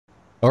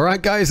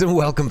Alright guys, and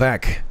welcome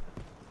back.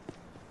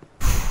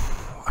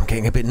 I'm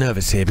getting a bit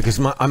nervous here because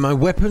my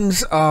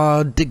weapons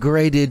are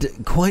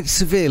degraded quite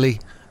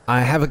severely.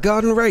 I have a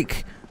garden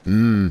rake.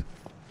 Are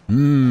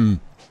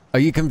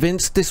you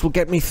convinced this will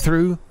get me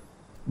through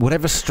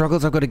whatever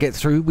struggles I've got to get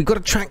through? We've got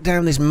to track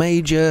down this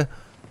major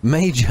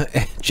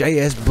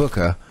J.S.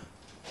 Booker.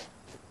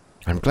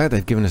 I'm glad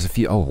they've given us a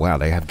few. Oh wow,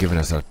 they have given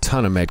us a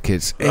ton of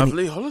medkits.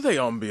 Lovely holiday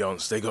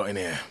ambience they got in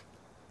here.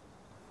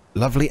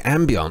 Lovely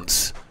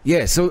ambience.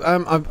 Yeah, so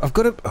I've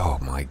got to. Oh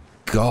my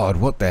god,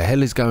 what the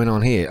hell is going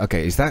on here?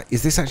 Okay, is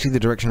this actually the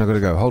direction I've got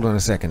to go? Hold on a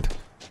second.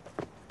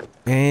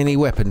 Any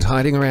weapons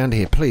hiding around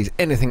here, please?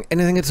 Anything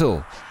at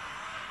all?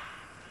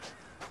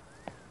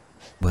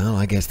 Well,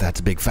 I guess that's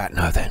a big fat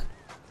no then.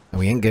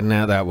 We ain't getting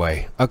out that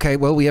way. Okay,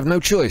 well, we have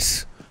no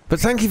choice. But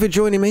thank you for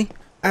joining me.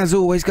 As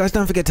always, guys,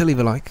 don't forget to leave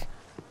a like.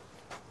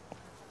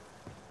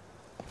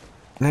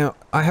 Now,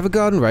 I have a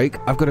garden rake.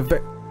 I've got a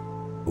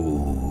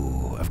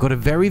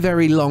very,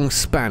 very long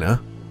spanner.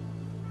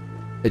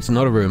 It's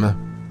not a rumor.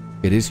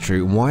 It is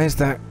true. Why is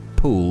that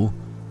pool?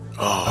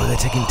 Oh, they're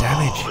taking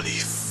damage. Holy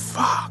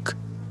fuck.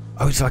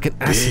 Oh, it's like an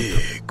acid.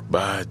 Big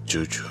bad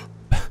juju.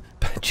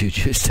 Bad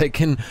juju is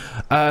taking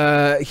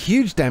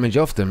huge damage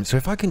off them. So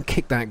if I can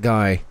kick that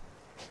guy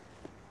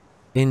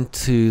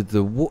into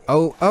the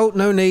oh,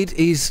 no need.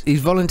 He's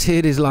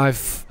volunteered his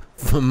life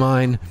for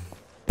mine.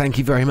 Thank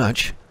you very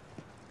much.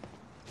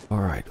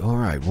 Alright.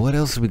 What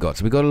else have we got?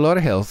 So we got a lot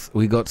of health.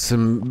 We got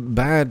some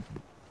bad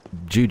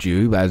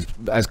juju, as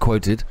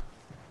quoted.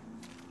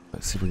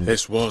 Let's see if we can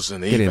this was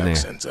an evac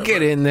center.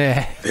 Get in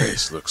there.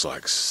 This looks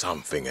like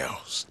something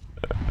else.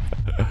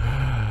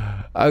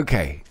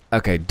 Okay.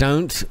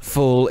 Don't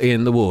fall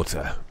in the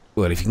water.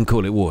 Well, if you can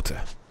call it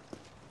water.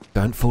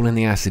 Don't fall in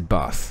the acid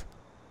bath.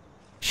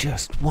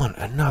 Just want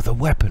another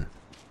weapon.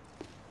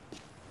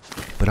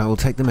 But I will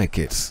take the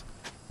medkits.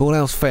 If all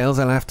else fails,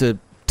 I'll have to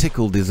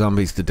tickle the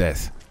zombies to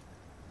death.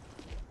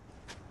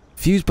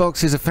 Fuse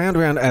boxes are found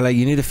around LA.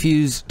 You need a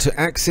fuse to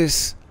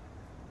access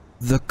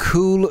the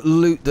cool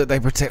loot that they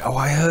protect. Oh,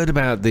 I heard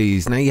about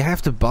these. Now, you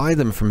have to buy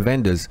them from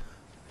vendors.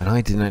 And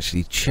I didn't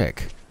actually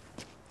check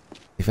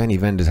if any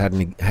vendors had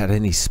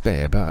any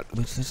spare. But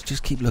let's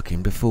just keep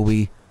looking before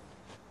we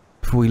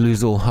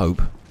lose all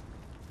hope.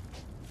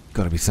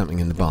 Got to be something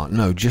in the bar.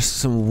 No, just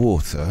some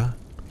water.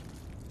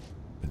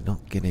 We're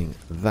not getting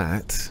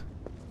that.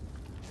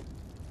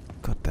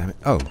 God damn it.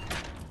 Oh.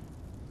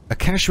 A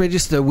cash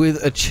register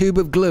with a tube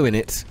of glue in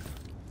it.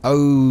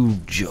 Oh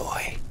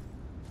joy.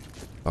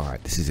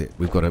 Alright, this is it.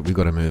 We've got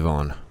to move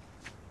on.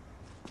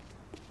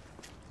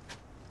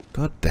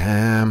 God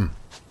damn.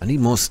 I need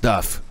more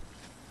stuff.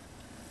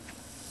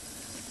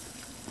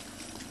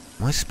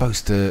 Am I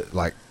supposed to,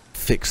 like,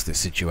 fix this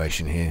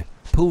situation here?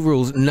 Pool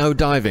rules, no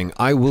diving.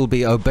 I will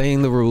be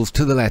obeying the rules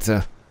to the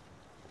letter.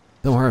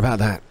 Don't worry about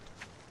that.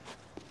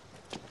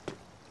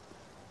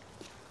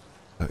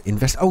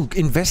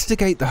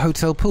 Investigate the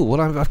hotel pool.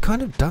 Well, I've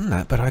kind of done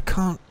that, but I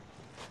can't.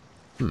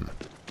 I'm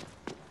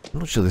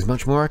not sure there's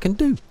much more I can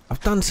do.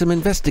 I've done some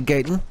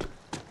investigating.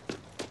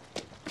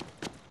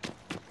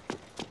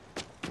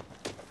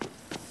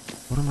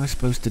 What am I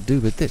supposed to do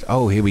with this?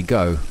 Oh, here we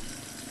go.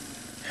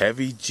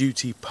 Heavy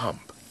duty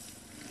pump.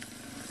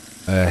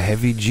 A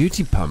heavy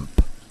duty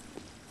pump.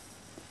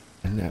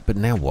 And but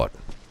now what?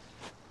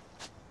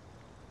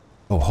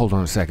 Oh, hold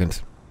on a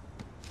second.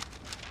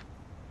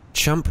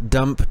 Chump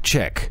dump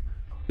check.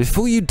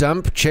 Before you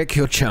dump, check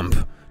your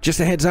chump. Just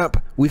a heads up,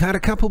 we've had a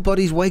couple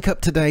bodies wake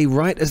up today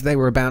right as they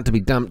were about to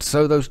be dumped,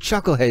 so those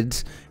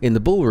chuckleheads in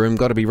the ballroom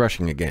got to be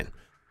rushing again.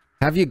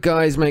 Have you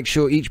guys make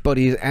sure each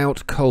body is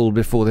out cold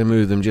before they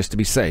move them just to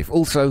be safe.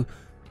 Also,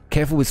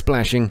 careful with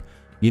splashing.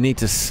 You need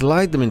to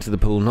slide them into the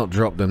pool, not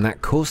drop them.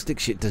 That caustic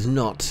shit does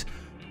not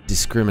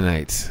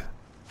discriminate.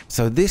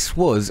 So this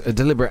was a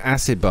deliberate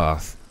acid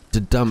bath to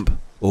dump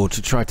or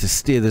to try to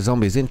steer the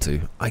zombies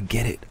into. I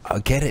get it,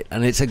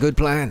 and it's a good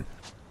plan.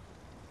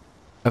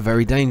 A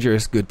very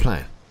dangerous good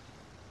plan.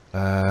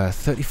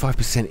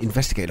 35%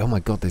 investigate. Oh my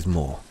god, there's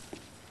more.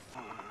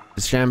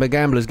 The Shamba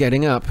Gambler's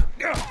getting up.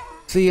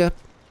 See ya.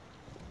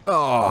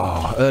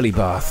 Oh, early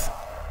bath.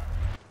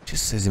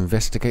 Just says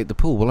investigate the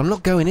pool. Well, I'm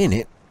not going in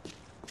it.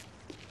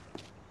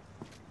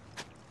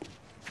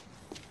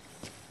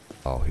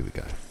 Oh, here we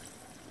go.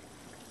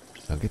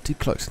 Don't get too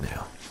close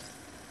now.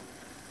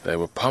 They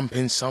were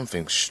pumping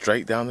something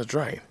straight down the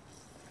drain.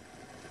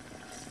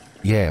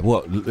 Yeah,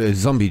 what?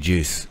 Zombie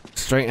juice.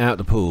 Straight out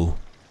the pool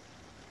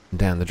and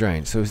down the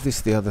drain. So is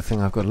this the other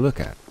thing I've got to look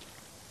at?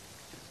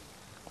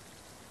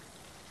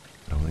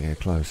 I don't want to get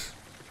close.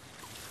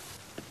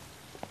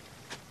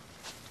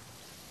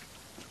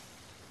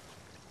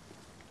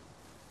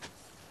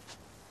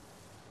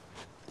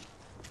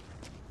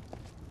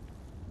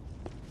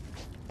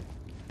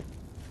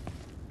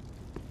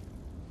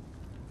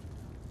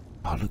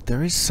 Oh, look,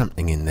 there is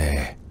something in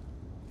there.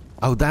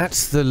 Oh,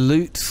 that's the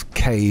loot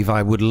cave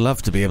I would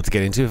love to be able to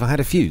get into if I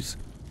had a fuse.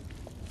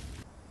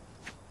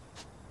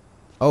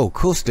 Oh,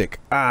 caustic.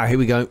 Ah, here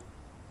we go.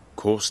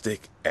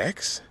 Caustic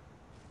X?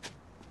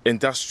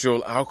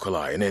 Industrial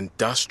alkali in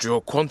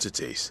industrial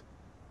quantities.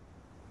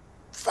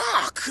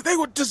 Fuck! They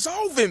were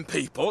dissolving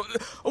people,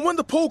 and when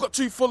the pool got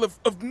too full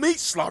of meat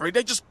slurry,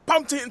 they just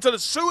pumped it into the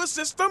sewer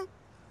system?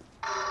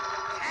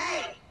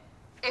 Hey!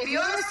 If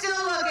you're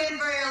still looking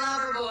for your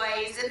lover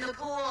boy, he's in the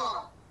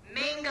pool.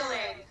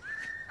 Mingling.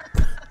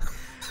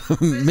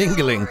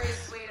 Mingling. Don't worry,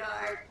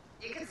 sweetheart.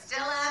 You can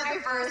still have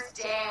your first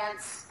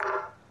dance.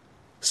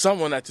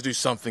 Someone had to do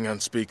something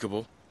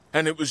unspeakable,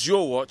 and it was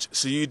your watch,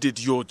 so you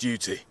did your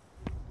duty.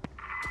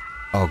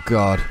 Oh,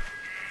 God.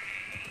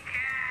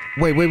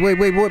 Wait,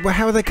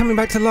 how are they coming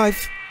back to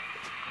life?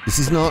 This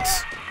is not...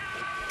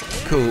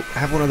 Cool,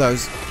 have one of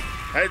those.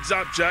 Heads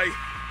up, Jay.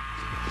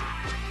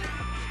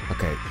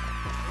 Okay.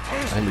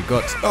 And we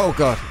got... Oh,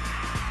 God.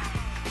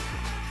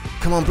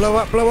 Come on, blow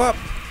up, blow up.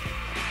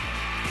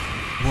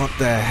 What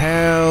the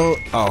hell?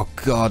 Oh,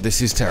 God,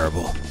 this is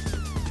terrible.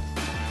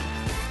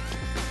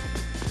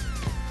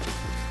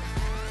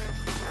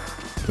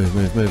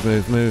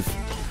 Move.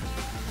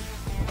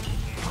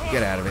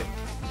 Get out of it.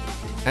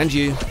 And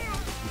you.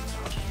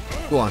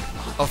 Go on.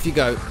 Off you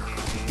go.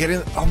 Get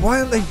in. Oh, why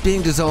aren't they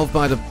being dissolved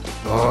by the...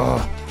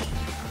 Oh.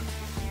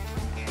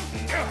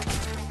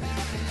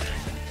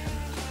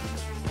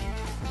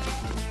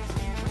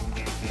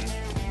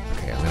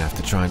 Okay, I'm going to have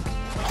to try and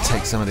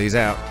take some of these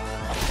out.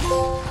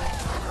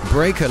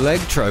 Break a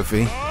leg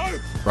trophy.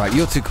 Right,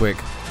 you're too quick.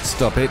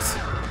 Stop it.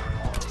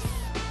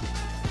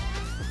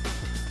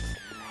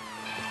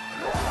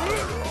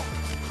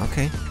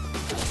 Okay.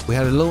 We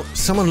had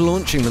someone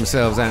launching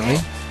themselves at me.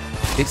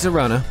 It's a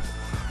runner.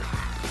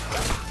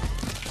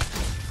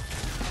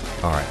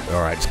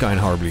 Alright, it's going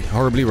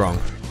horribly wrong.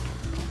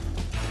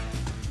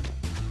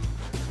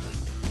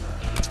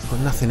 Got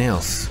nothing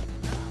else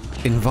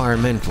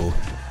environmental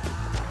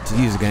to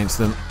use against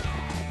them,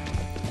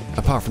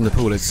 apart from the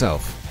pool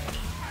itself.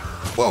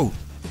 Whoa!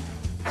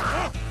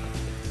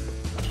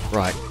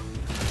 Right,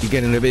 you're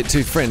getting a bit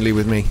too friendly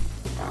with me.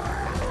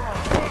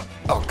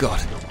 Oh, God.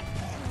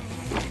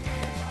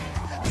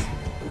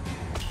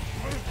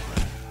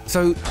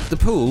 So, the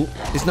pool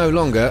is no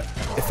longer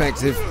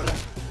effective.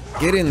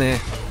 Get in there.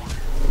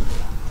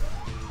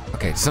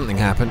 Okay, something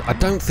happened. I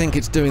don't think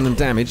it's doing them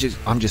damage.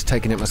 I'm just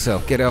taking it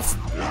myself. Get off.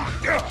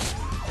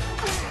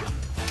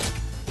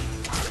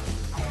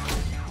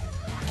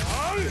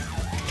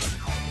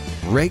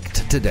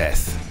 Raked to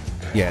death.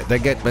 Yeah, they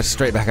get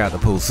straight back out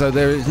of the pool. So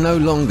there is no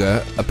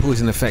longer a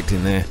poison effect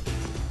in there.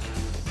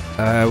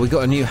 We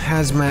got a new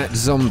hazmat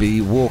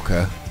zombie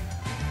walker.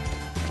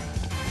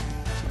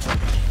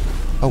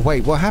 Oh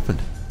wait, what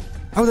happened?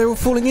 Oh, they're all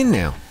falling in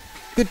now.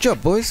 Good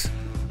job, boys.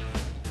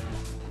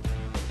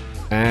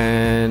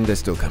 And they're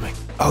still coming.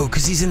 Oh,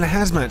 because he's in the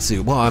hazmat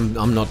suit. Well,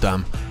 I'm not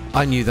dumb.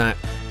 I knew that.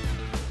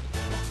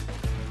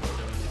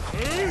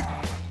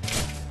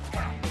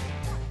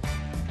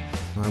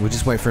 Right, we'll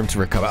just wait for him to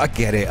recover. I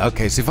get it.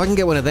 Okay, so if I can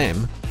get one of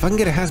them, if I can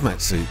get a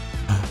hazmat suit.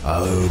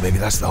 Oh, maybe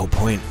that's the whole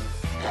point.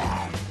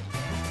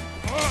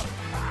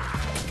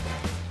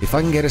 If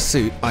I can get a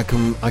suit, I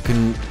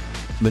can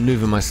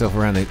maneuver myself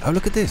around it. Oh,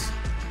 look at this.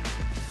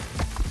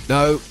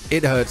 No,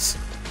 it hurts.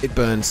 It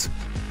burns.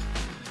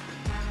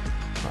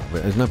 Right,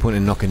 but there's no point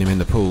in knocking him in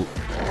the pool.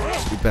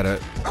 We better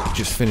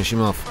just finish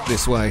him off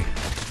this way.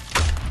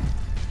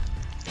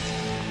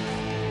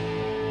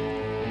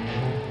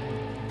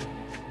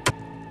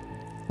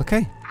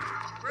 Okay.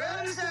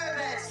 Room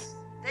service.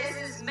 This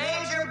is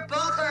Major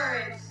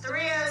Booker in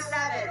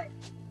 307.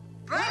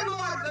 Bring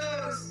more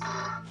booze.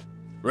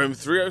 Room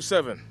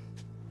 307.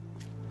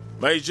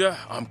 Major,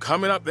 I'm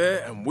coming up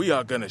there and we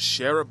are gonna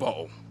share a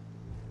bottle.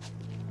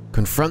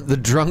 Confront the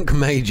drunk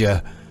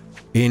major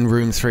in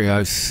room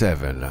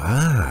 307.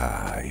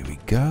 Ah, here we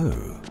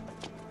go.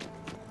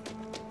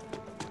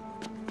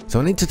 So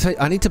I need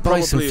to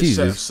buy some fuses. Probably a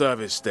set of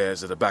service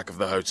stairs at the back of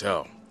the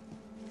hotel.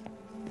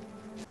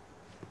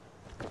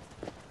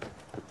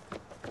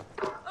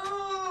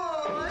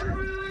 Oh, I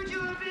ruined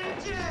your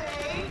big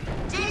day.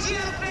 Did you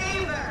a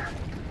favor?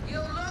 You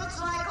looked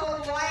like a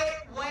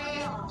white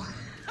whale.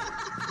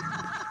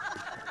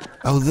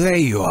 Oh, there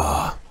you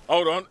are.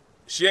 Hold on,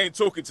 she ain't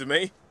talking to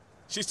me.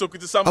 She's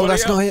talking to somebody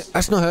else. Oh,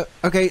 that's not her.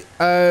 Okay,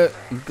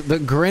 the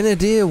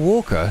Grenadier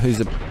Walker, who's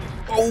a...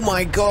 Oh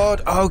my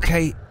god,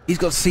 okay. He's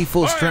got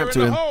C4 strapped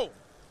to him. Hole.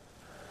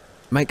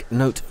 Make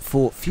note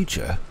for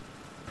future.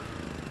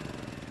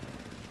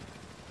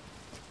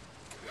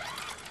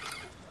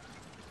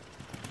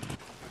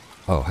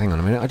 Oh, hang on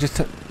a minute. I just...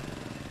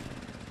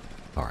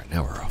 Alright,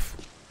 now we're off.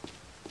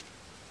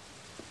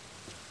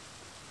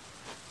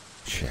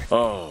 Check.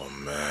 Oh,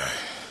 man.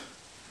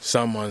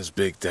 Someone's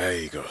big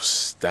day got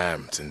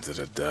stamped into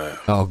the dirt.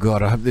 Oh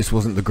god, I hope this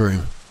wasn't the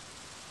groom.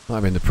 Might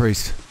have been the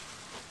priest.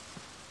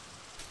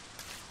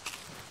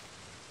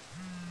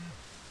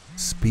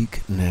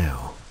 Speak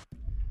now.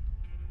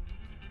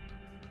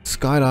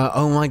 Skylar,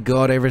 oh my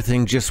god,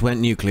 everything just went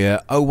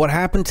nuclear. Oh, what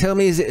happened? Tell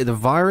me, is it the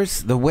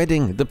virus? The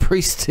wedding? The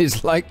priest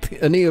is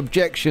like, any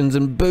objections,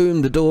 and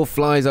boom, the door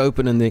flies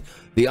open and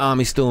the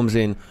army storms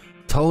in.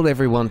 Told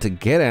everyone to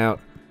get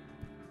out.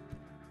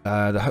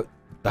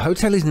 The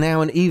hotel is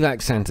now an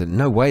evac center.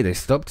 No way they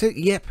stopped it?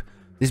 Yep.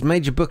 This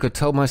major booker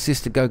told my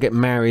sister to go get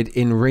married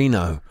in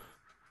Reno.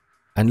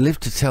 And live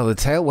to tell the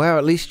tale? Well,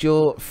 at least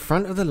you're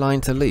front of the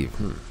line to leave.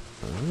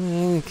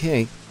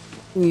 Okay.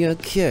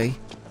 Okay.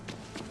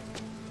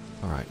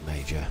 Alright,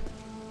 Major.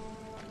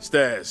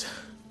 Stairs.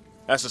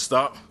 That's a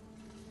start.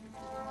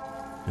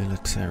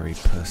 Military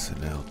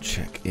personnel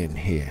check in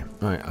here.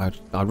 Alright,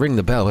 I'll ring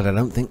the bell, but I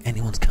don't think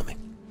anyone's coming.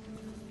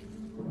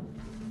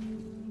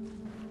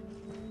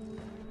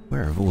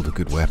 Where have all the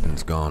good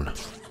weapons gone?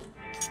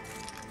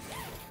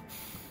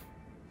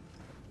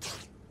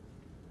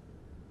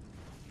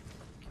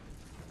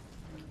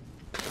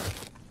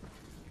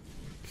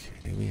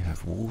 Okay, we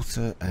have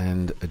water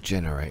and a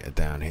generator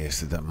down here,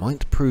 so that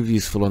might prove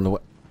useful on the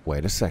way.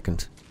 Wait a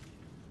second.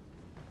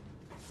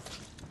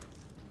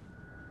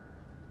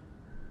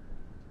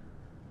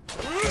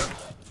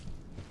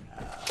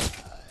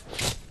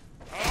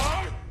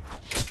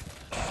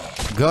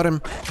 Got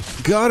him!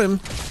 Got him!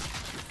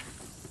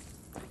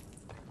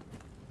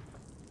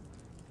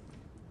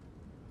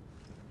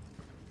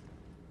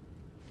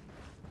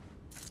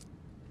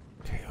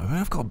 Okay,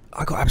 I've got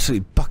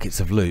absolutely buckets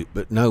of loot,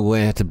 but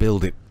nowhere to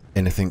build it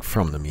anything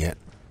from them yet.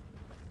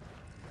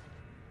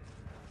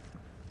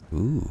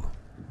 Ooh.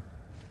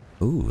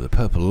 Ooh, the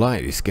purple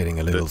light is getting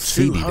a little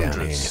seedy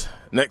down here.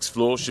 Next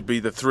floor should be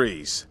the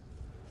 3s.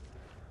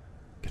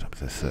 Get up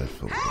to the 3rd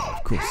floor. Well,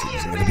 of course it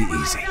isn't going to be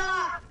easy.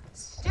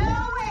 Still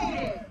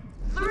waiting.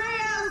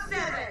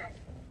 307.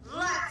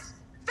 Let's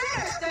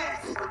finish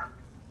this.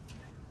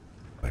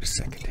 Wait a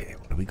second here.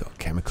 What do we got?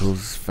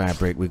 Chemicals,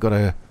 fabric. We've got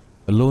a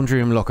laundry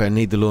room locker. I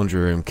need the laundry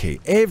room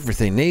key.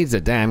 Everything needs a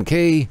damn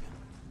key.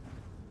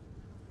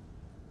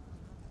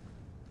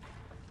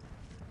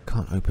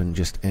 Can't open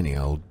just any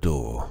old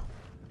door.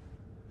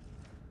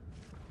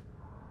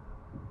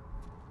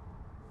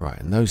 Right,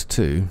 and those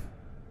two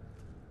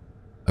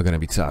are going to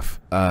be tough.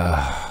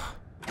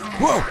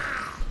 Whoa!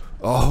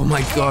 Oh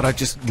my god, I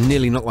just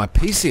nearly knocked my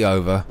PC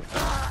over.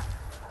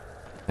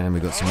 And we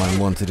got some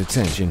unwanted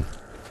attention.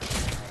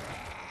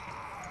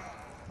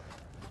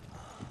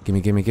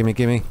 Gimme, gimme, gimme,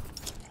 gimme.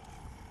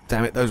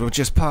 Damn it, those were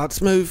just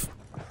parts. Move!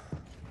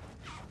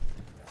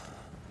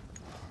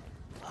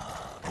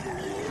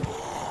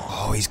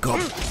 Oh, he's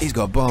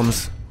got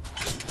bombs.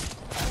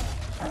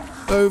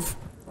 Move!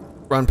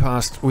 Run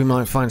past. We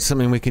might find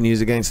something we can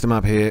use against him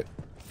up here.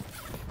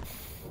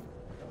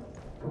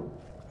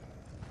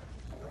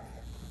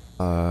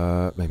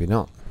 Maybe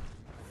not.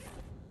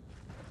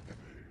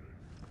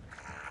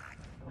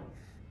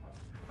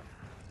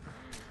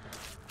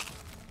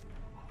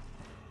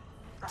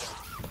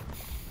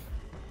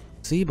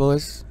 See,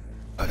 boys.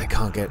 Oh, they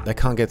can't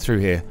get through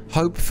here.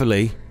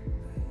 Hopefully,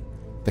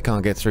 they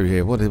can't get through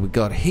here. What have we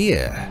got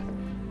here?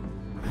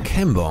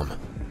 Chem bomb.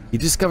 You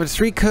discovered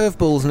 3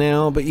 curveballs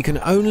now, but you can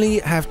only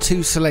have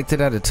 2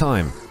 selected at a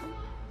time.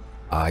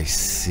 I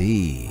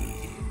see.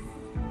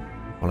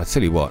 Well, I'll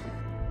tell you what.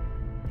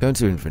 Go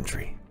into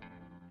inventory.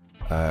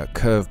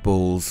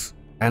 Curveballs.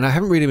 And I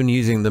haven't really been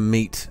using the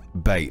meat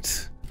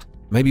bait.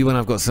 Maybe when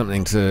I've got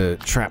something to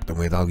trap them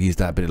with, I'll use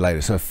that a bit later.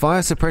 So a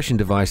fire suppression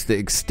device that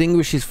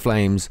extinguishes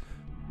flames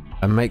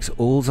and makes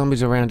all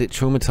zombies around it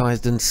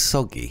traumatized and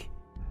soggy.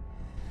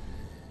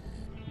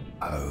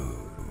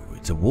 Oh,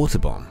 it's a water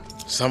bomb.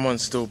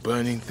 Someone's still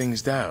burning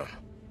things down.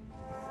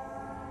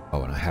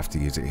 Oh, and I have to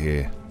use it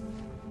here.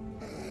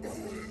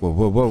 Whoa,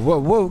 whoa, whoa, whoa,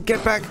 whoa,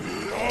 get back!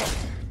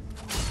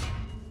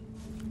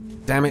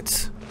 Damn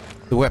it.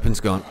 The weapon's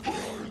gone.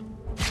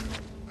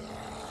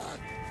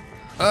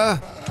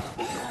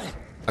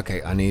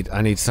 Okay, I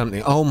need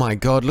something. Oh my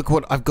god, look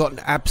what I've got.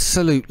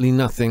 Absolutely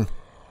nothing.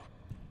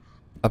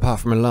 Apart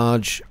from a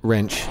large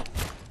wrench.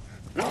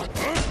 Oh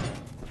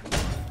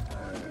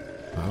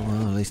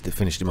well, at least it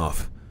finished him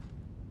off.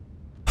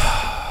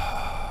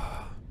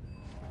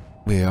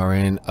 We are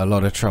in a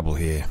lot of trouble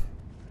here.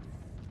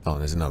 Oh,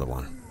 there's another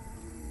one.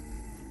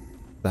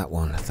 That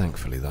one,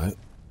 thankfully though,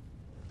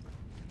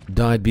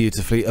 died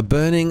beautifully. A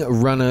burning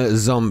runner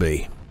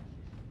zombie.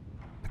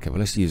 Okay, well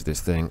let's use this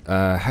thing.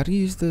 How do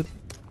you use the...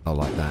 Oh,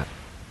 like that.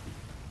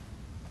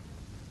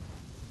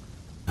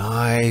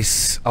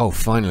 Nice. Oh,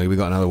 finally we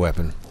got another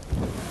weapon.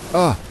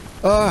 Oh!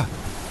 Oh!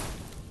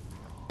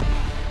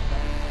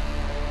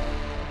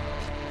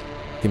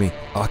 Gimme.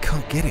 Oh, I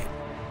can't get it.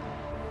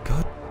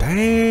 God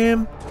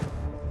damn.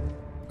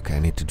 Okay, I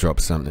need to drop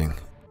something.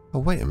 Oh,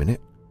 wait a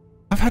minute.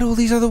 I've had all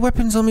these other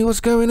weapons on me.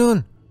 What's going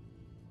on?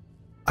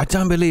 I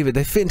don't believe it.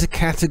 They fit into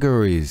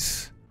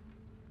categories.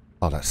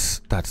 Oh,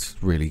 that's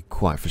really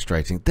quite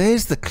frustrating.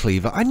 There's the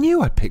cleaver. I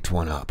knew I picked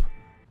one up.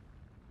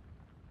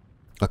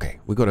 Okay,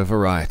 we've got a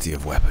variety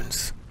of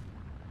weapons.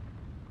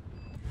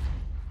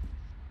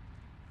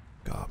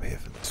 Go up here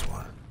for this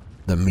one.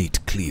 The meat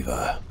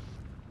cleaver.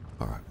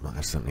 Alright, might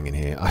have something in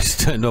here. I just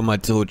turned on my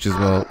torch as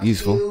well.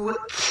 Useful. You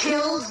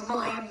killed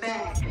my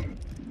men.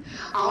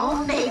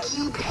 I'll make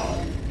you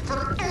pay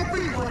for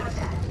every one of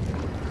them.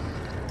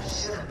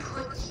 Should have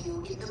put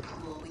you in the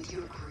pool with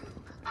your group.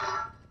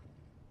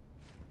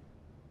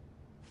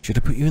 Should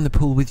have put you in the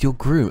pool with your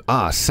groom.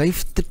 Ah,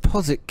 safe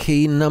deposit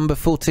key number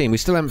 14. We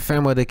still haven't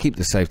found where they keep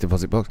the safe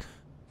deposit box.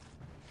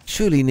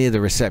 Surely near the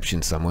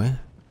reception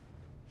somewhere.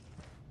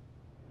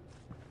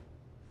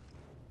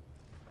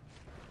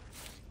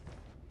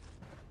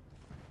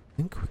 I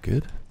think we're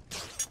good.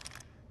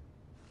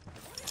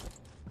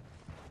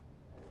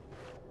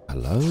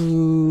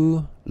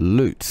 Hello?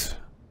 Loot.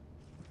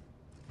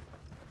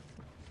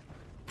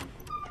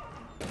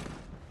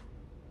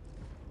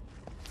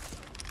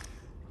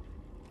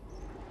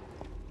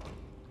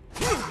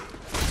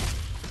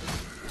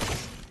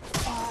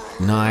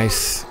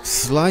 Nice.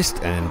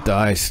 Sliced and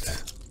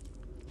diced.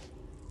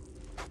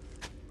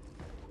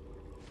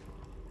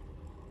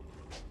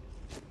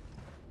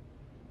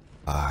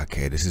 Ah,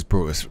 okay, this has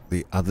brought us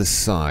the other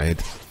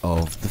side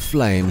of the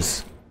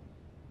flames.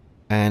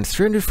 And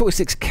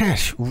 346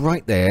 cash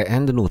right there,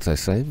 and an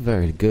autosave.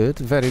 Very good,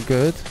 very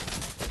good.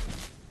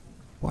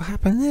 What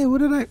happened there? What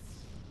did I...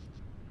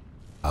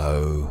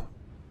 Oh,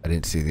 I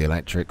didn't see the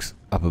electrics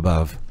up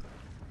above.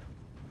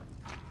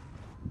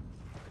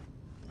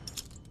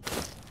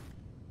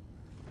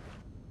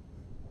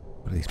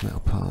 What are these metal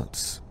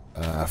parts?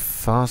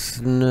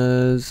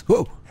 Fasteners.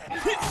 Whoa!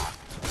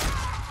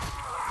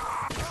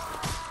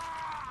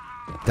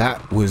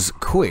 That was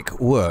quick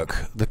work.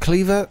 The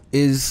cleaver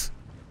is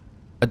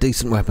a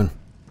decent weapon.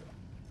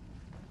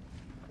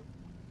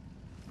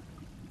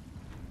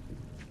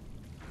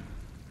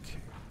 Okay.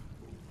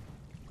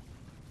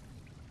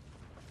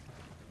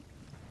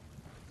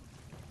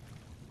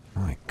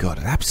 My God,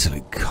 an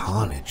absolute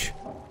carnage.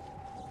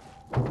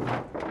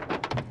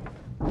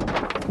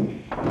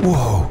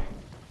 Whoa!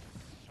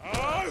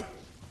 I'm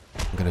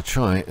going to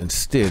try and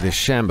steer this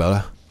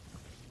shambler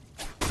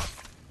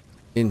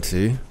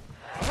into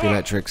the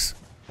electrics.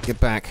 Get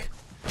back.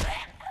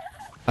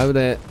 Over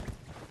there.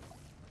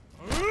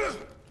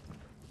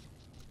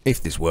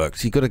 If this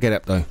works, you've got to get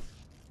up though.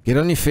 Get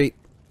on your feet.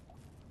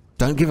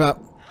 Don't give up.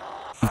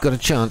 You've got a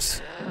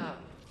chance.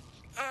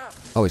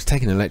 Oh, it's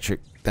taking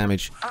electric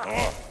damage.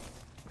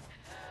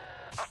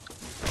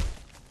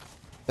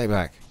 Stay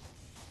back.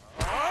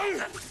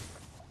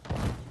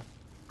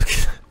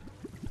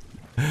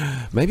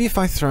 Maybe if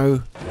I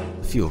throw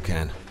a fuel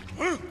can.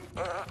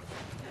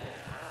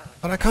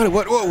 But I kind of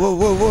worked. Whoa, whoa,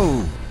 whoa,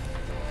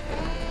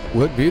 whoa.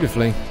 Worked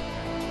beautifully.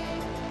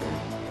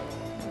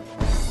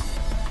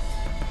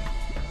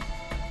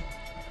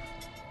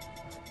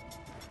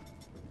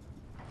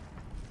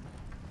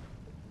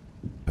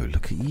 Oh,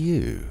 look at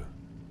you.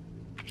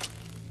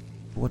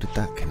 What did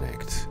that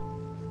connect?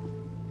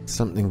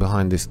 Something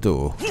behind this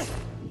door.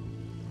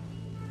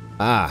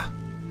 Ah.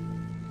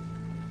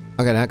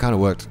 Okay, that kind of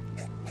worked.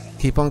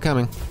 Keep on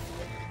coming.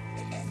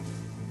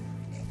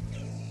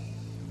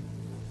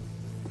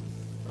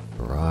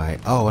 Right.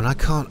 Oh, and I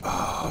can't...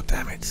 Oh,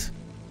 damn it.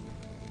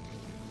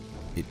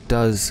 It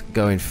does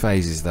go in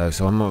phases, though,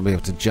 so I might be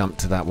able to jump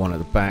to that one at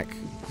the back.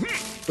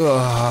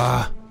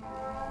 Ugh.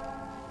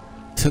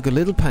 Took a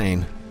little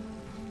pain.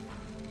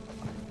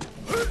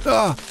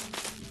 Ah.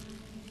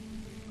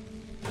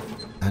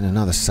 And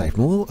another safe.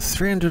 More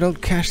 300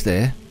 odd cash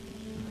there.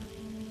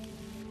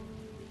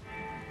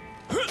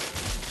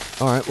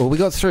 Alright, well, we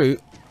got through.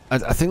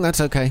 I think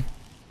that's okay.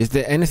 Is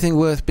there anything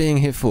worth being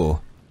here for?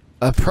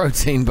 A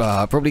protein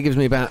bar. Probably gives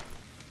me about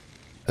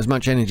as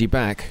much energy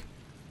back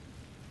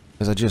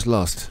as I just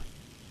lost.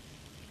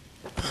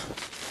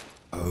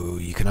 Oh,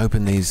 you can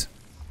open these.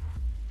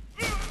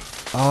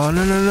 Oh,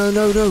 no, no, no,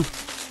 no, no.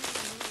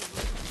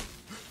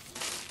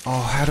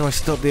 Oh, how do I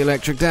stop the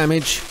electric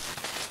damage?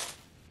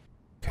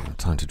 Okay,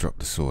 time to drop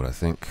the sword, I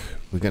think.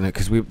 We're gonna...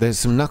 Because there's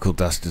some knuckle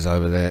dusters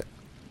over there.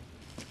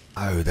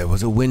 Oh, there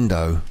was a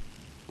window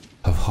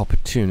of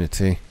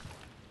opportunity.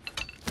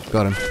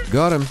 Got him.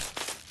 Got him.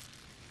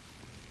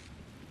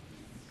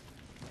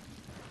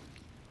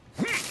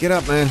 Get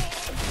up, man.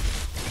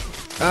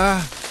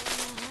 Ah.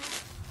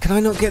 Can I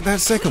not get that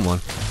second one?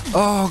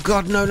 Oh,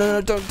 God, no, no,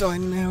 no, don't die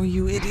now,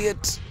 you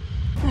idiot.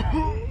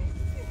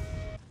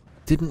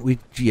 Didn't we?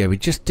 Yeah, we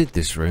just did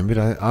this room, but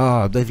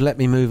ah, they've let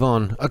me move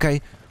on.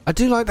 Okay. I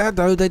do like that,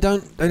 though. They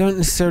don't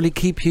necessarily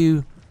keep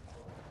you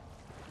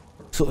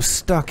sort of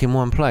stuck in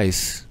one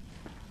place.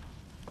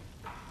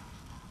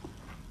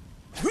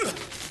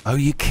 Oh,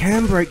 you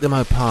can break them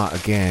apart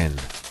again.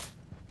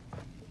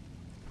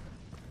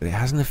 But it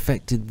hasn't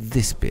affected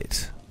this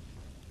bit.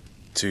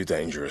 Too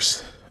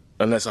dangerous.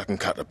 Unless I can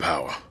cut the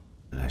power.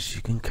 Unless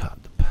you can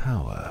cut the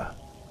power.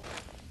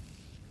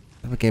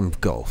 Have a game of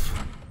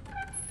golf.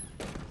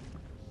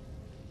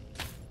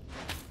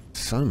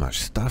 So much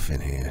stuff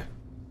in here.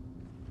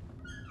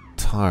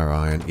 Tire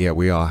iron. Yeah,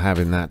 we are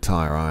having that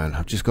tire iron.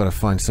 I've just got to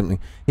find something.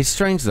 It's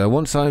strange though,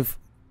 once I've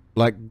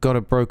like got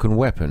a broken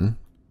weapon,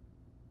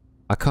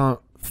 I can't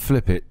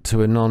flip it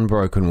to a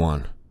non-broken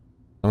one.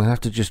 I'm gonna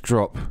have to just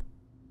drop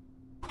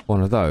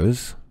one of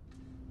those.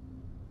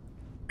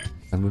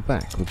 And we're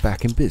back. We're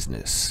back in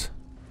business.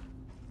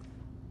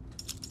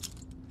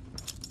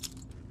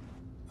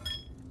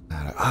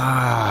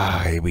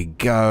 Ah, here we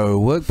go.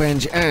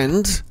 Workbench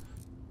and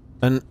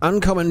an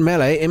uncommon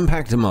melee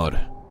impactor mod.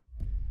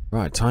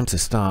 Right, time to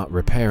start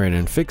repairing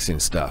and fixing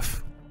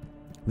stuff.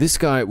 This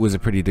guy was a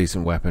pretty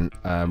decent weapon.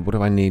 What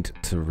do I need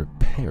to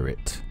repair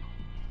it?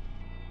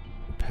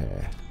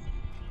 Repair.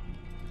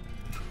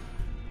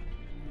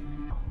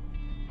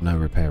 No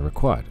repair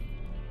required.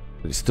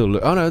 But it's still.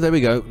 Oh no, there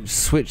we go.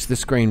 Switch the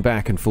screen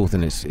back and forth,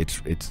 and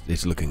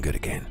it's looking good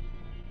again.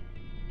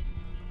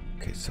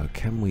 Okay, so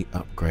can we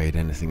upgrade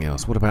anything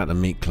else? What about the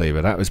meat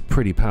cleaver? That was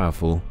pretty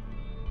powerful.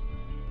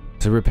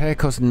 So repair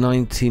costs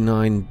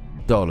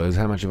 $99.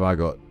 How much have I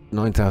got?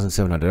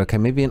 9,700. Okay,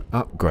 maybe an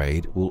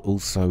upgrade will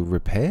also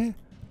repair.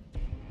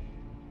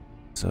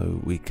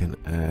 So we can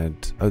add.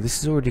 Oh,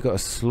 this has already got a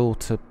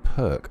slaughter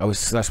perk. Oh,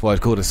 that's why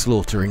it's called a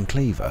slaughtering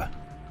cleaver.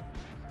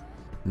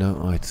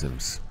 No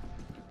items.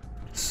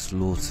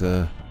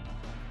 Slaughter.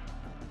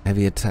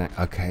 Heavy attack.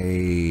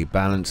 Okay,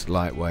 balanced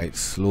lightweight.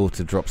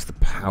 Slaughter drops the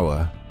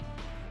power.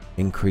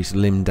 Increase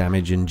limb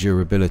damage and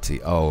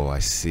durability. Oh, I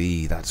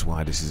see. That's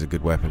why this is a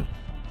good weapon.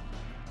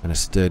 And a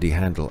sturdy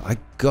handle. I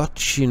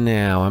got you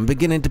now. I'm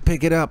beginning to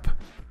pick it up.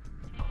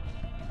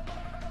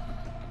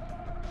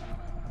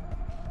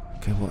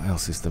 Okay, what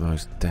else is the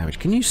most damage?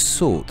 Can you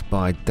sort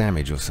by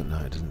damage or something?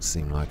 No, it doesn't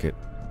seem like it.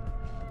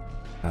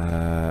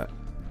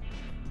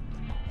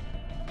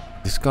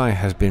 This guy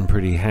has been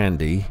pretty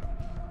handy,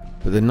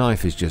 but the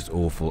knife is just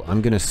awful.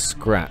 I'm gonna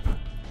scrap.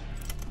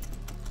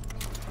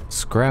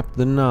 Scrap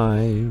the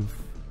knife.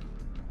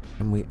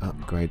 Can we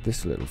upgrade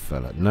this little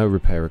fella? No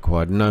repair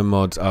required. No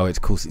mods. Oh,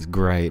 of course it's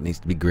grey. It needs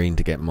to be green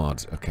to get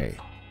mods. Okay.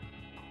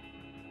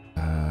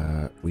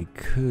 We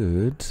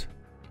could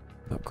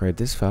upgrade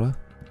this fella.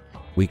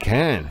 We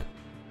can.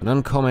 An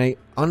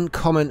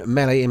uncommon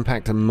melee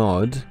impactor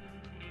mod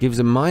gives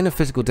a minor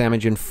physical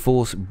damage and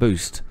force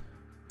boost.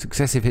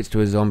 Successive hits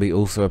to a zombie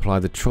also apply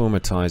the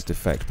traumatized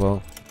effect.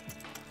 Well,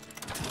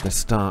 let's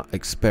start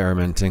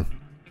experimenting.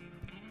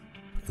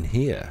 And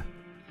here.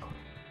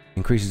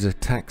 Increases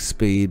attack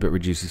speed but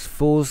reduces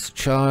force,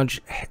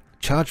 charge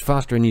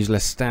faster and use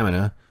less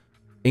stamina.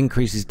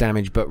 Increases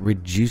damage but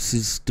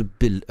reduces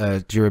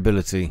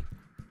durability.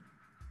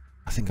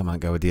 I think I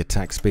might go with the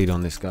attack speed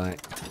on this guy.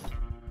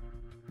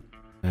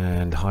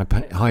 And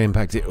high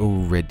impact it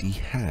already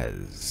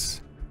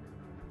has.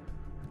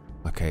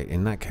 Okay,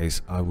 in that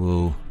case I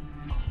will...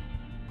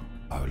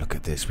 Oh, look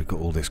at this. We've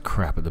got all this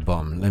crap at the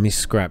bottom. Let me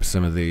scrap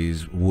some of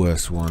these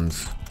worse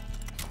ones.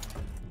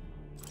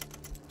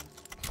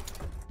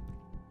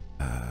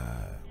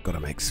 Gotta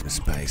make some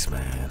space,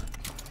 man.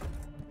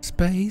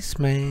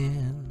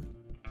 Spaceman.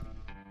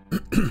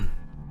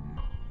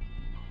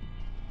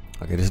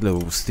 Okay, this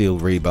little steel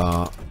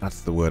rebar.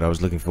 That's the word I was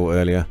looking for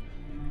earlier.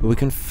 But we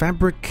can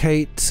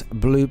fabricate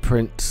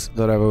blueprints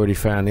that I've already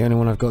found. The only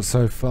one I've got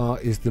so far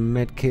is the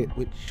med kit,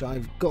 which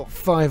I've got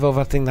 5 of.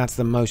 I think that's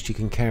the most you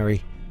can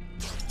carry.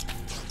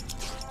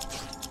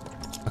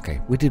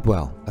 Okay, we did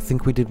well. I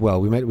think we did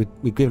well.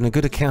 We've given a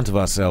good account of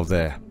ourselves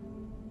there.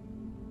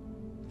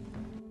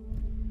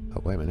 Oh,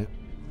 wait a minute.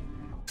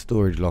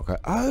 Storage locker.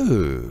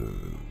 Oh!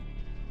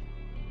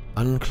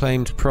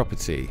 Unclaimed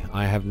property.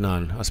 I have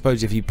none. I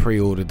suppose if you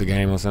pre-ordered the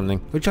game or something.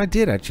 Which I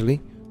did,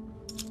 actually.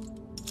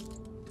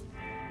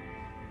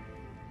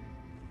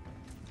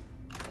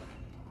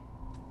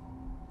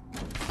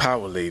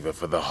 Power lever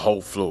for the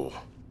whole floor.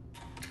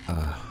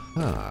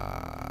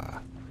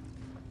 Aha.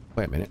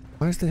 Wait a minute.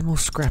 Why is there more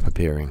scrap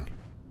appearing?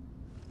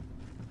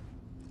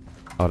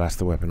 Oh, that's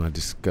the weapon I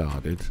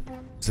discarded.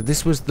 So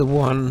this was the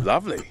one...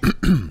 Lovely.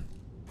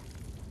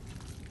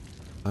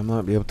 I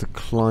might be able to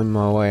climb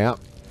my way up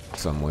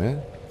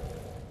somewhere.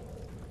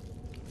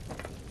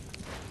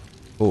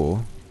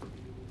 Or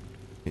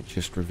it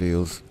just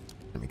reveals...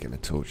 Let me get my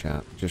torch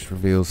out. Just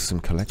reveals some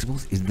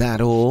collectibles. Is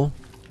that all?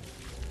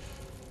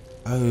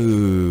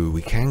 Oh,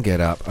 we can get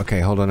up.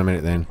 Okay, hold on a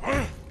minute then.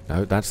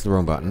 No, that's the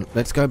wrong button.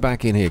 Let's go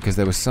back in here because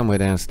there was somewhere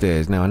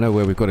downstairs. Now I know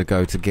where we've got to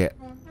go to get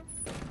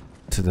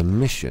to the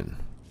mission.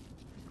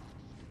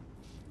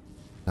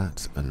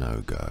 That's a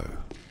no-go.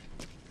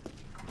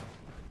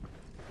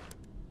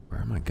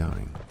 Where am I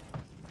going?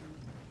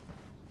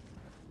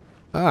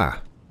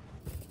 Ah!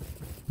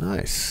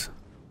 Nice.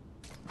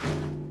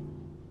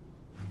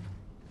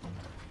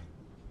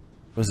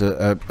 Was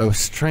a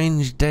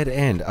strange dead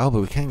end. Oh, but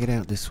we can get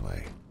out this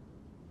way.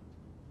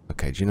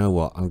 Okay, do you know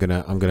what? I'm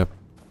gonna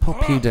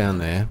pop you down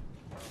there.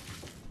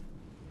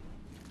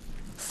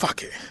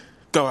 Fuck it.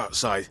 Go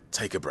outside,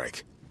 take a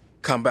break.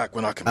 Come back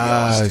when I can be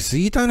asked. So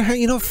you don't have,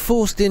 you're not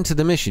forced into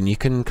the mission. You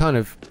can kind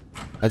of,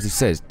 as it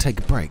says, take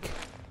a break.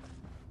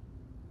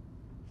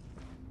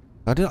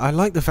 I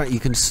like the fact you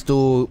can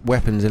store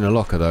weapons in a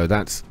locker, though.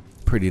 That's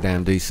pretty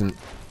damn decent.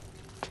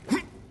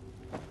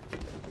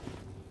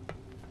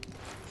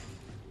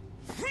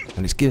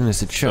 And it's giving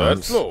us a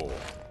chance. Third floor.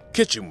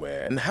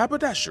 Kitchenware and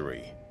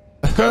haberdashery.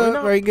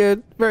 Very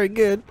good, very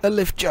good. A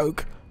lift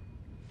joke.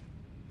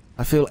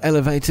 I feel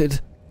elevated.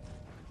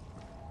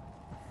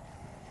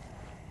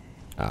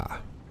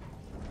 Ah.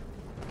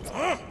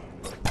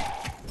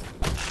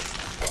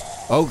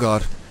 Oh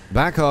god.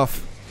 Back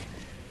off.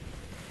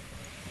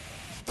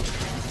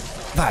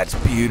 That's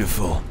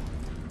beautiful.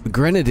 The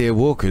Grenadier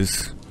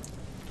Walkers.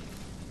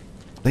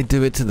 They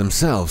do it to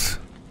themselves.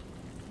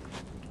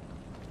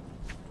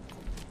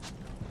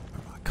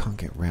 I can't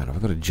get round.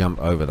 I've got to jump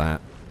over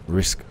that.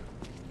 Risk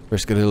a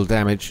little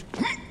damage.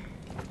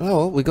 Oh,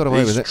 well, we got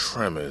away with it. These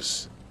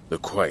tremors, the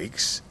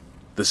quakes,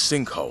 the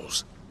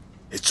sinkholes,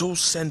 it's all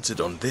centered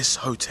on this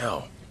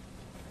hotel.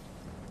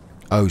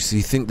 Oh, so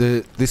you think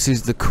that this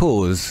is the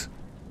cause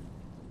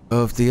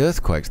of the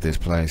earthquakes, this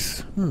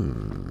place?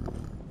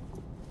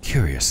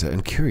 Curiouser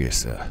and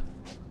curiouser.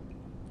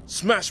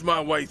 Smash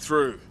my way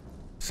through,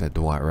 said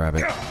the White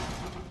Rabbit.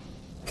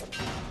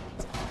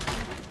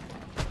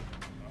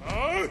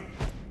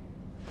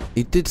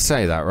 He did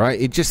say that, right?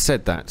 He just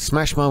said that.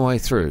 Smash my way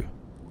through.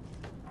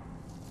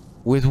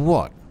 With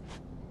what?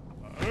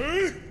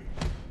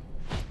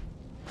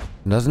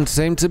 Doesn't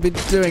seem to be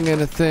doing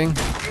anything.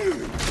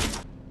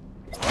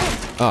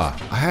 Ah,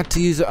 I had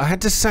to use it. I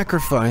had to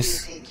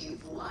sacrifice. You think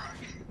you've won,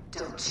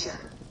 don't you?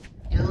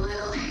 Your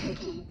little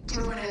hickey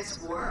doing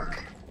its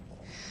work.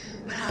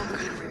 But I'm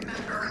gonna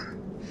remember.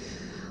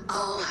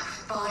 I'll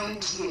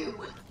find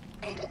you,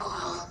 and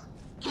I'll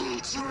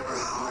eat your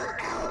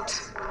heart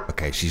out.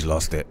 Okay, she's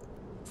lost it.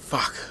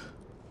 Fuck.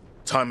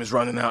 Time is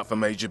running out for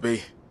Major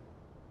B.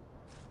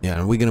 Yeah,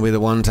 and we're going to be the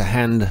one to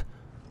hand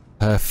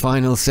her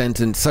final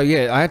sentence. So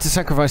yeah, I had to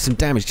sacrifice some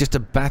damage just to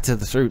batter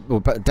through, or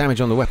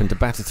damage on the weapon to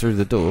batter through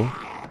the door.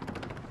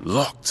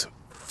 Locked.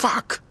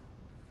 Fuck.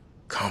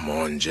 Come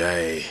on,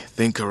 Jay.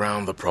 Think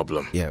around the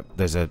problem. Yeah,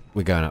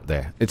 we're going up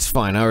there. It's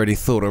fine, I already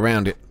thought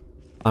around it.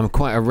 I'm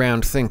quite a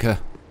round thinker.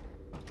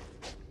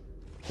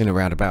 In a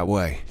roundabout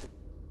way.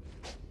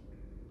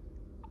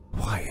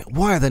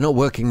 Why are there not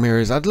working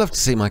mirrors? I'd love to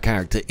see my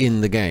character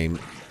in the game.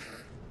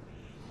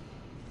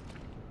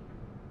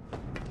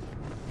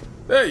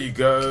 There you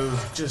go.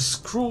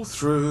 Just crawl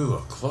through a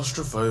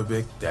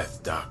claustrophobic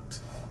death duct.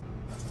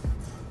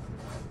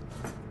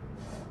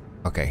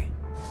 Okay.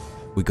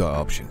 We got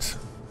options.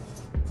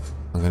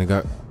 I'm gonna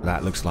go...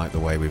 That looks like the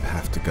way we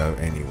have to go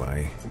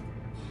anyway.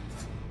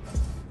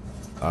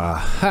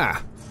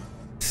 Aha!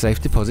 Safe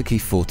deposit key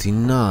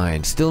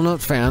 49. Still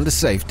not found the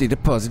safety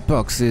deposit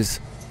boxes.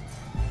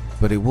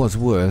 But it was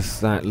worth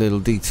that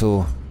little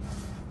detour.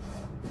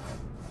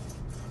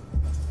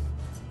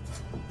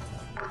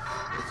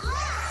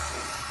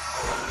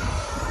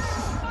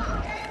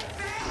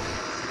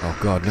 Oh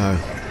god, no.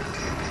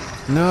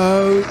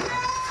 No!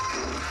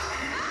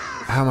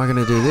 How am I going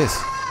to do this?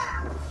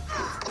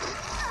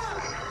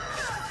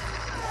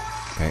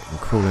 Okay, I'm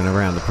crawling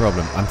around the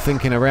problem. I'm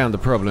thinking around the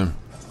problem.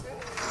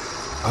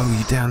 Oh,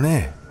 you down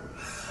there?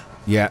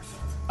 Yeah,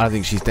 I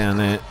think she's down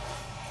there.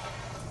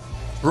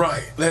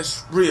 Right,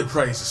 let's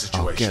reappraise the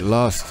situation. Oh, get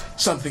lost.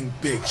 Something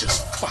big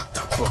just fucked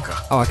up Booker.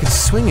 Oh, I can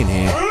swing in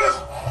here.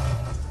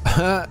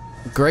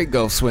 Great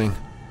golf swing.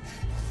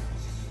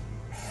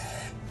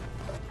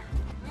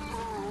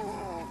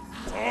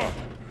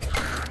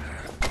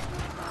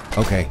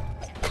 Okay,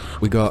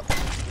 we got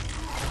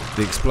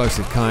the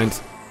explosive kind.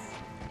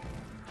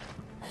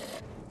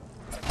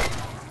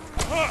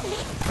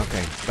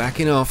 Okay,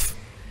 backing off.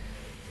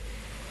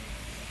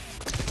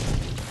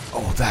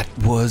 Oh, that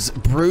was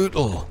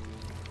brutal.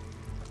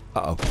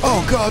 Uh-oh.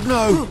 Oh god,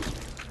 no!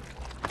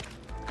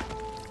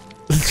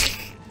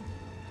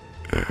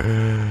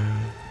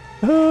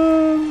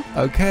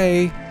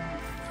 Okay.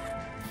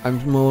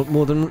 I'm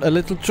more than a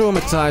little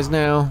traumatized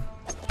now.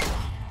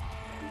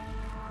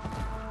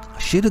 I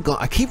should have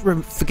got... I keep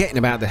forgetting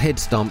about the head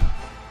stomp.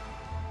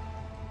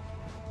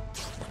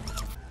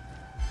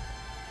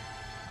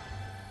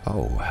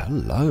 Oh,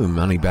 hello,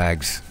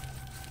 moneybags.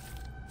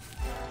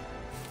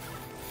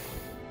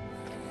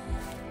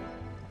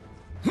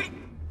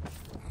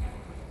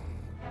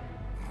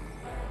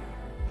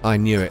 I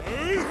knew it.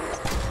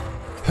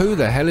 Who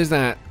the hell is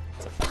that?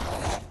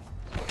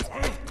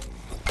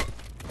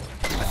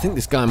 I think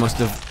this guy must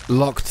have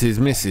locked his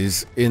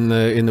missus in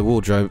the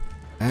wardrobe.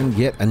 And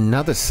yet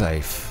another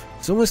safe.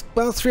 It's almost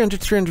about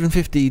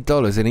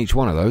 $350 in each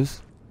one of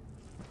those.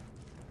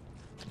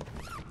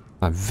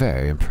 I'm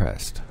very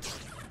impressed.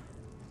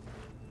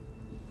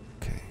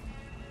 Okay.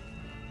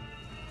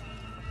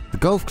 The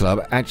golf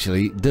club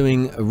actually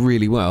doing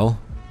really well.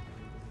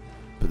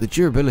 But the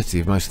durability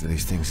of most of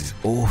these things is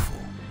awful.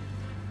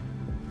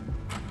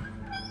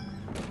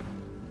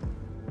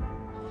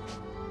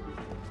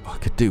 I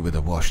could do with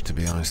a wash, to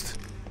be honest.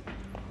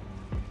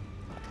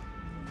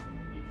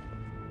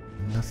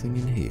 Nothing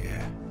in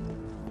here.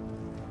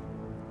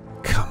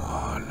 Come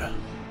on.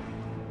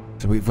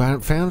 So we've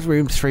found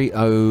room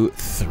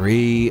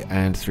 303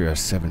 and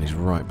 307 is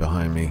right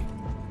behind me.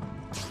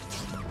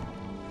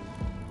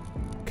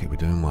 Okay, we're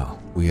doing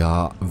well. We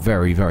are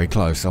very, very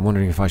close. I'm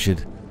wondering if I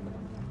should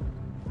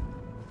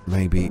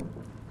maybe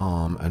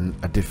arm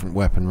a different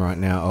weapon right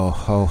now.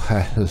 Oh,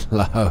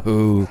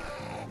 hello.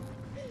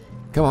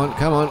 Come on,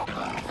 come on.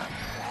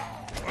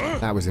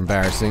 That was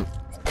embarrassing.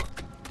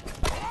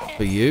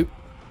 For you.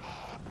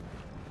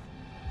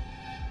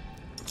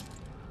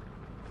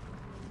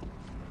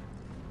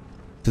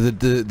 So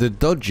the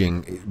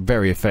dodging,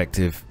 very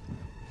effective,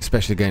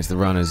 especially against the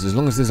runners, as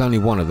long as there's only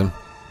one of them.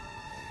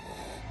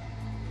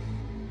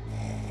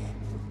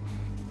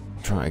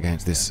 try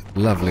against this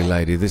lovely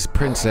lady, this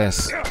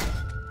princess.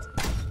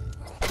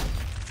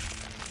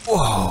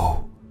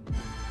 Whoa!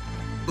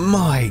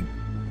 My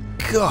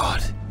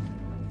God!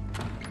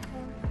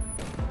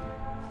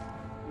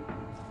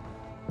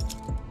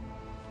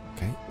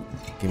 Okay,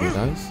 give me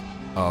those.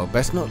 Oh,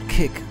 best not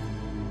kick.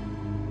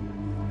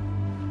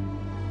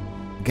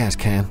 Gas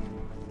can.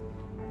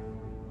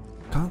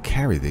 Can't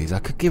carry these. I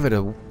could give it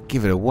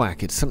a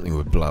whack. It's something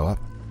would blow up.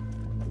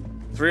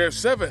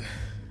 307.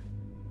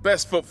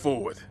 Best foot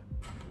forward.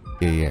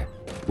 Yeah.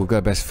 We'll go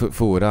best foot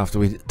forward after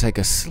we take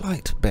a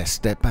slight best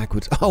step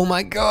backwards. Oh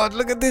my God,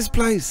 look at this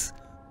place.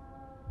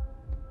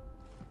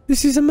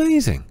 This is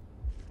amazing.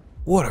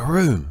 What a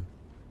room.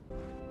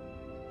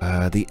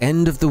 The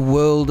end of the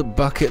world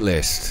bucket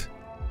list.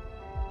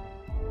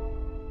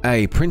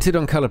 A, printed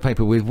on colour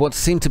paper with what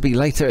seemed to be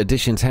later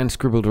additions hand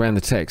scribbled around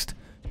the text.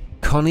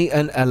 Connie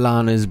and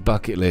Alana's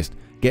bucket list.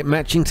 Get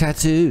matching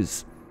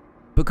tattoos.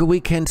 Book a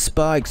weekend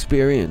spa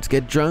experience.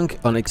 Get drunk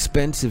on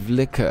expensive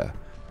liquor.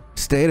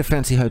 Stay at a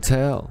fancy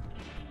hotel.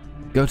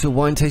 Go to a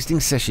wine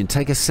tasting session.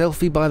 Take a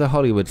selfie by the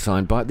Hollywood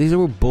sign. These are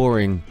all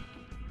boring.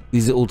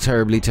 These are all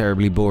terribly,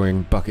 terribly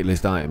boring bucket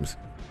list items.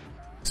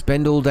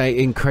 Spend all day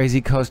in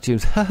crazy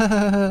costumes.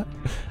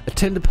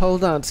 Attend a pole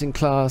dancing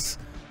class.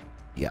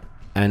 Yeah.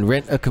 And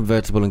rent a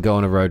convertible and go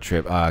on a road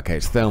trip. Ah, okay.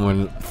 It's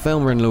Thelma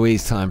and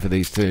Louise time for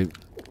these two.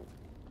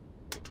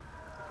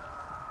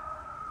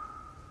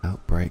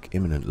 Outbreak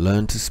imminent.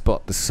 Learn to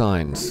spot the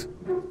signs.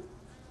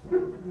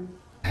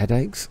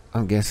 Headaches,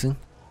 I'm guessing.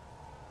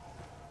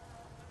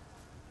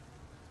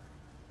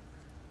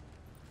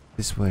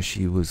 This is where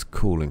she was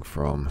calling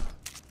from.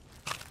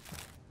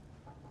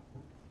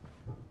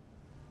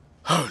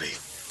 Holy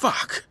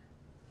fuck.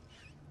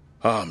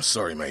 Oh, I'm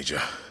sorry,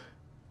 Major.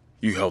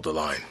 You held the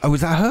line. Oh,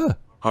 was that her?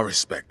 I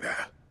respect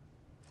that.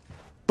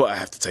 But I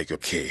have to take your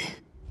key.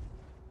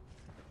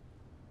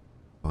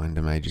 Find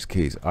the Major's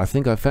keys. I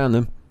think I found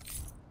them.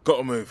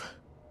 Gotta move.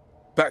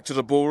 Back to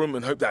the ballroom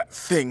and hope that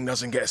thing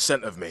doesn't get a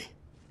scent of me.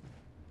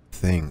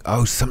 Thing.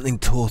 Oh, something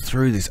tore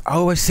through this.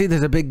 Oh, I see.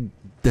 There's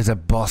a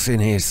boss in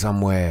here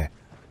somewhere.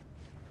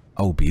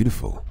 Oh,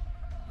 beautiful.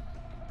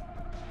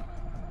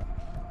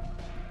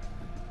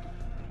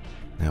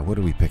 Now, what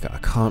do we pick up? I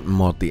can't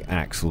mod the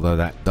axe, although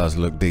that does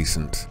look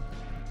decent.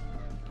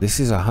 This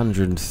is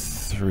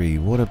 103.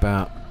 What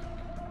about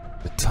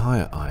the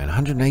tire iron?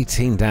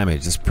 118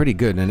 damage. That's pretty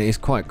good, and it is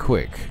quite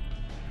quick.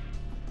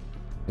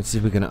 Let's see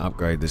if we're going to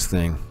upgrade this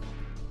thing.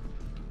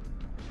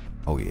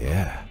 Oh,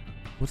 yeah.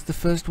 What's the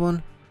first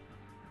one?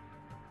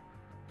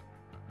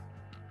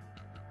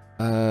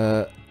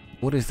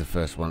 What is the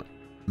first one?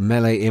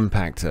 Melee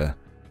Impactor.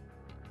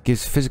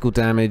 Gives physical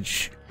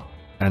damage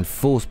and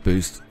force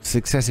boost.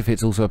 Successive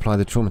hits also apply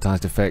the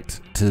traumatized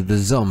effect to the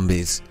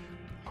zombies.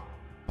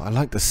 I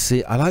like the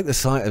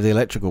sight of the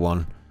electrical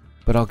one,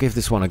 but I'll give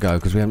this one a go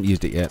because we haven't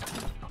used it yet.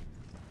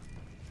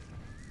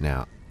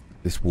 Now,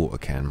 this water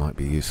can might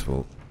be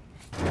useful.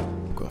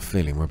 I've got a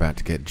feeling we're about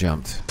to get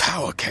jumped.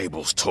 Power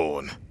cable's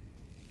torn.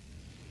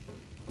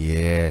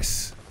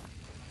 Yes.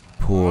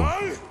 Poor.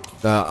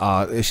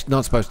 It's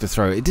not supposed to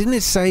throw it. Didn't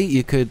it say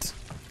you could...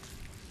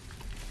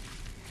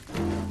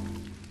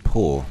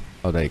 Pour.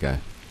 Oh, there you go.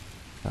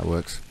 That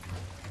works.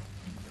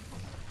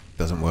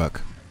 Doesn't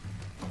work.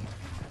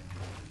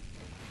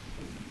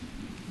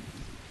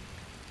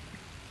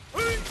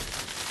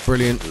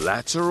 Brilliant.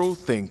 Lateral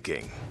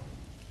thinking.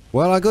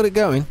 Well, I got it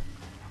going.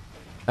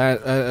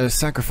 At a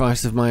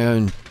sacrifice of my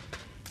own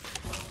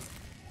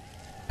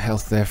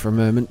health there for a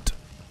moment.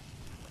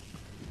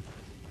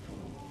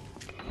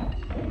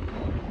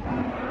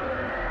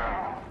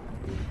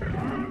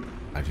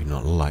 I do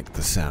not like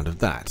the sound of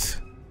that.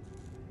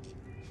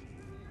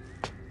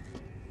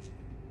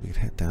 We could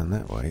head down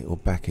that way or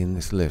back in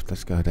this lift.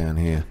 Let's go down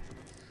here.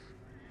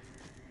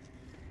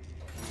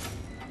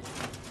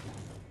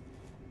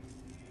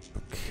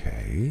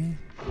 Okay.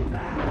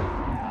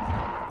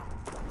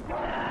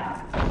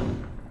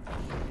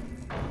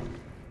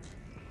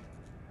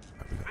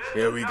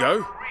 Here we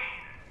go.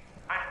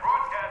 I'm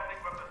broadcasting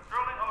from the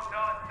Sterling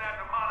Hotel in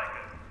Santa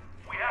Monica.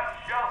 We have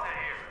shelter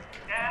here,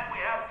 and we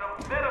have some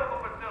medical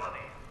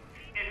facilities.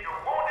 If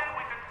you're wounded,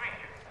 we can treat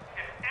you.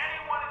 If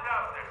anyone is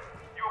out there,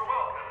 you're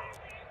welcome.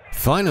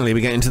 Finally,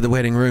 we get into the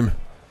wedding room.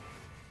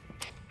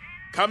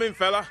 Come in,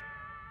 fella.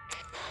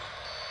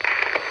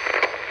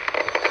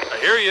 I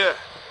hear you.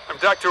 I'm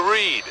Dr.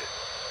 Reed.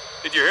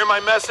 Did you hear my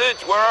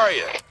message? Where are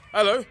you?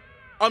 Hello.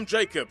 I'm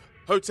Jacob,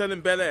 hotel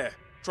in Bel Air,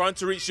 trying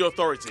to reach the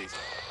authorities.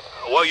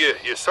 Well,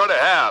 you sort of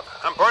have.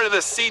 I'm part of the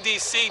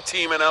CDC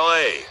team in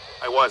L.A.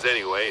 I was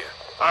anyway.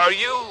 Are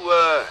you,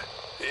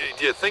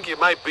 do you think you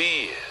might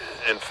be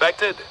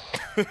infected?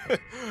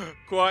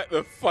 Quite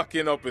the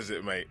fucking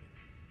opposite, mate.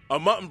 A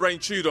mutton brain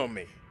chewed on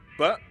me,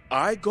 but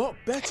I got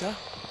better.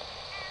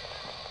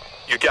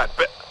 You got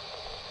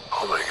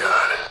oh my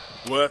God.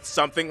 Worth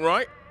something,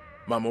 right?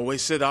 Mum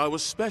always said I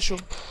was special.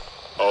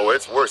 Oh,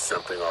 it's worth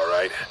something, all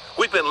right.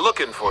 We've been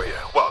looking for you.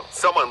 Well,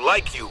 someone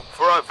like you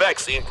for our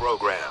vaccine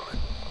program.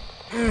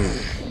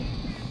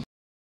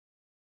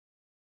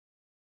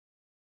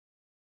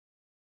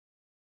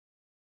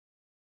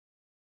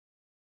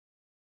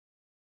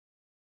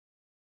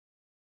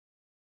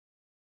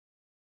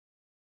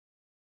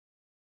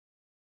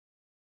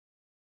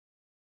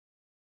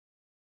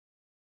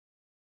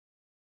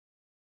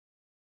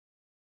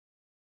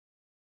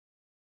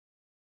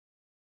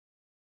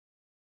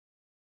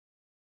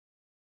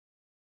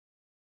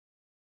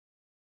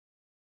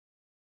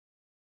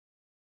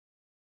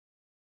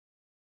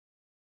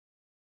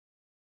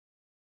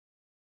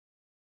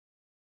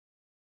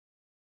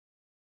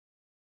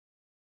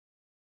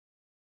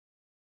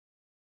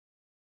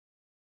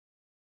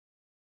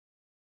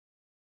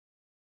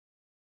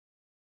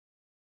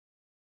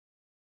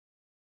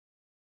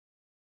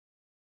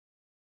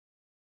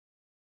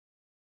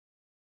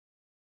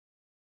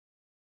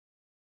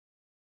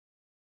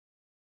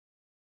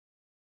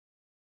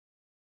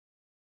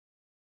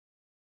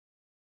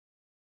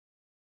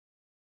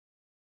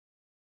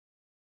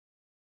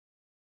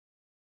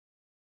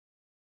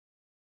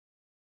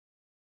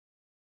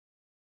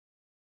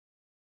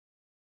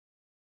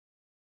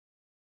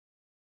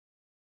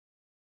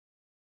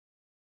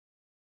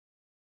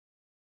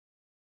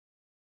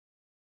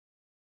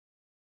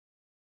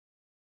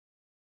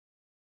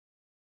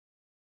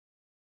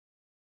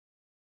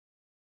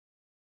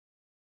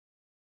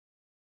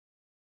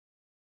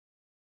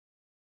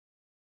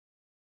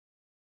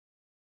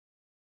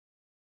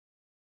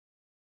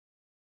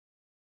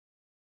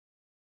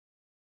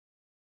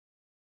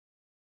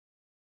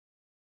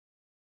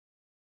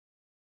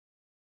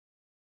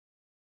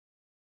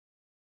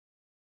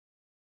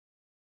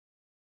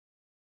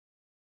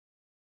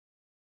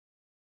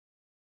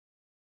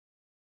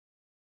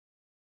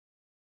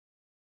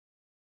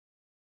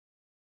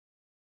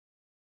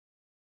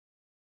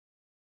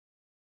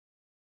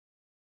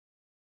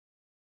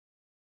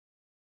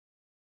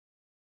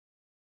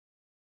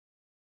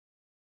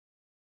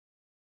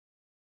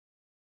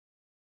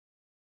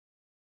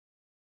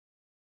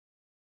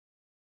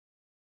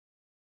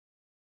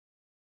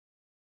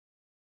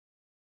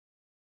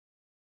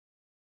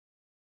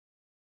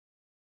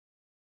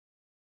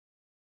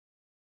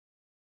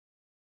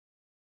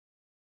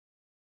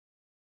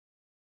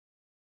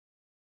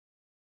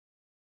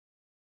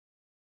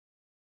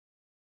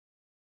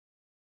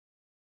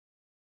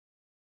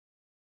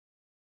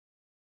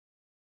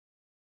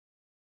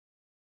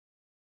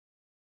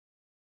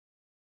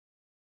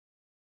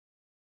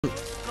 I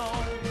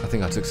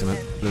think I took some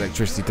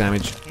electricity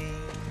damage.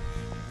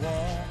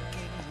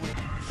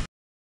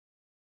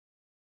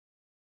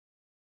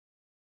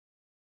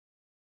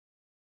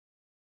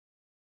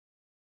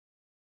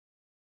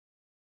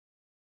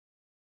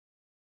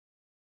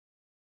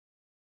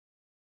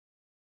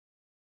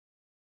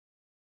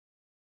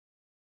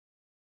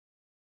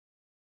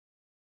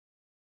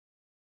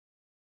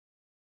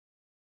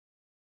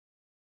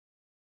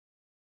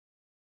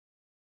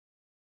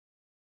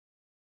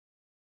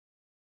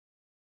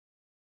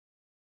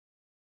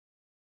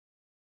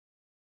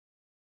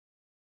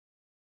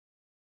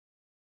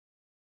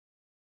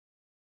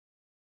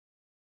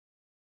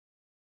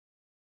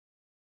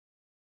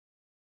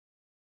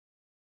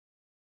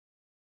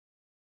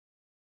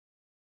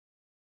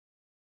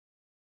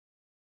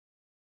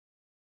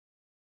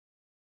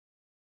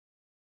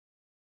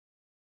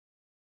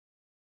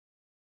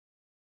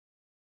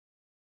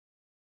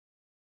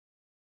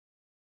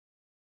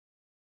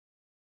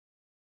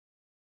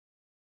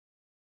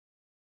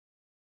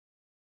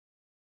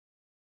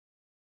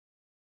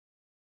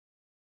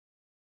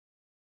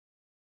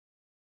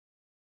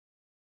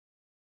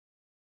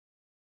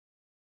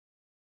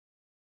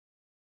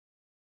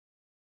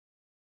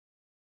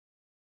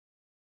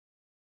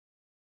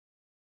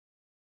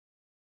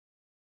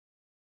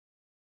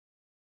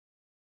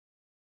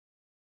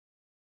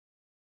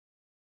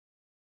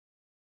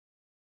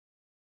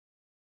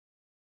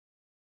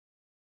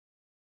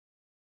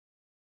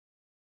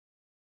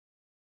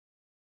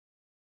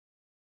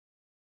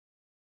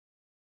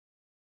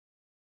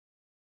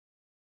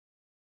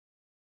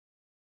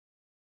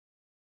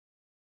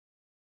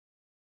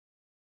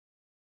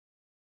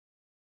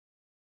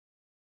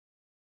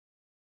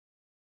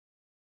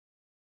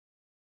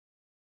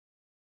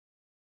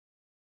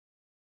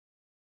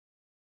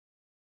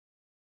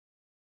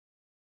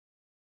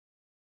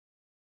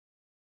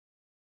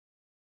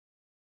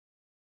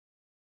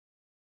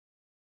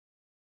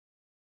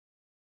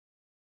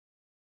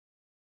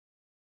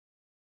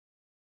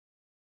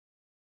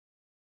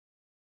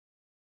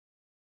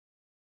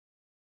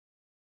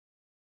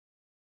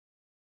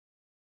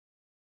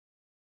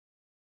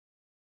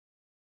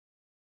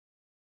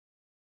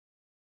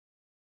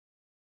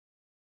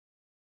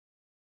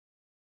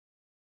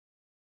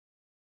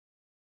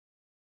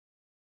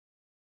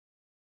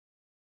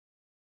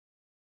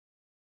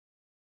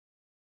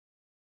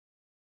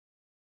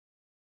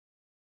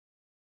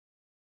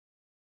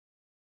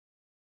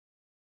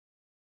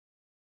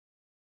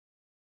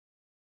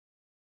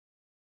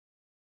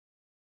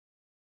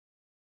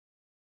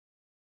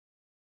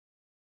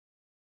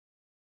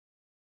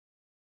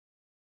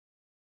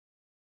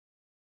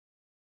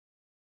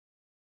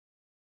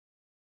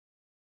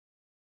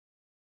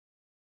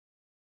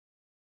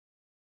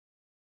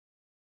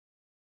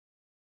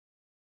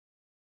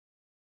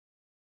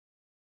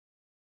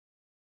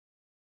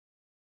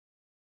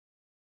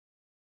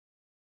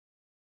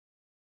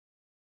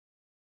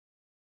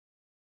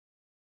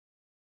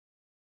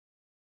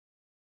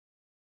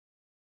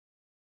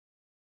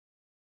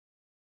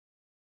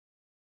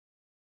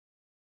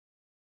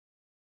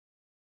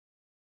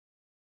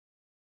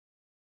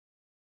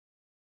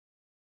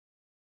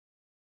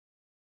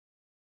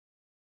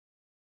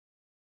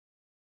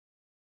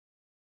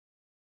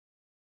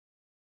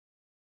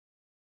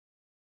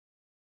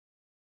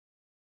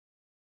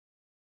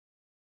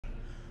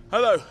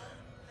 Hello,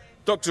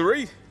 Dr.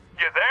 Reed?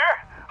 You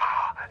there?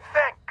 Oh,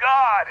 thank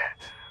God.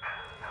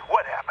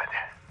 What happened?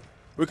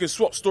 We can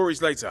swap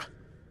stories later.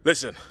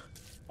 Listen,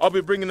 I'll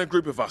be bringing a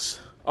group of us.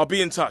 I'll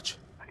be in touch.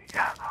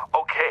 Yeah,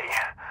 okay.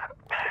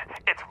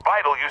 It's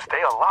vital you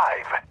stay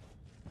alive.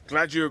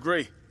 Glad you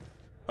agree.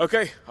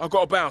 Okay, I've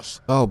got to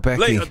bounce. Oh, Becki.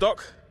 Later,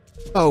 Doc.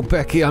 Oh,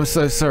 Becki, I'm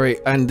so sorry.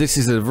 And this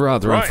is a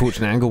rather Right.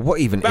 unfortunate angle. What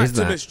even Back is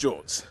to that? Miss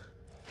Jorts.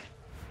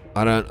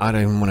 I don't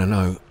even want to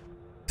know.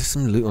 There's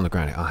some loot on the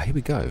ground. Ah, here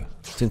we go.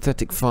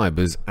 Synthetic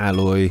fibers,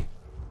 alloy.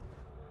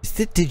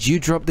 Did you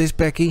drop this,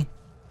 Becki?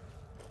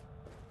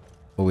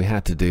 Well, we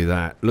had to do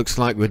that. Looks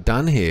like we're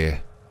done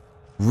here.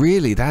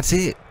 Really, that's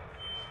it?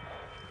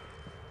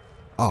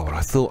 Oh, well,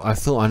 I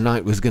thought our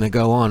night was going to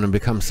go on and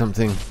become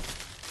something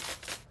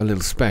a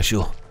little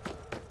special.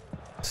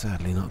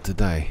 Sadly, not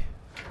today.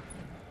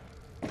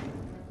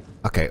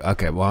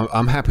 Okay, well,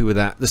 I'm happy with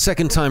that. The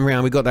second time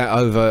round, we got that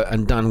over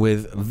and done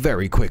with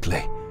very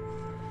quickly.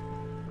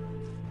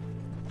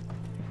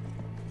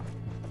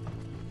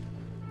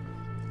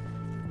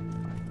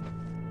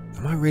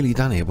 Am I really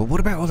done here? But what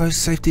about all those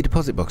safety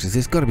deposit boxes?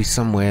 There's got to be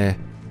somewhere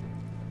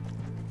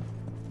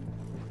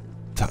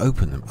to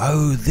open them.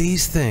 Oh,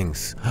 these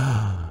things.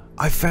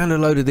 I found a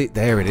load of it.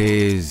 There it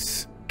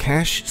is.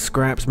 Cash,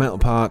 scraps, metal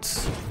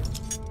parts,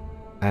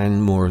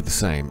 and more of the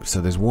same.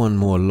 So there's one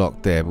more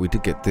locked there, but we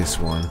did get this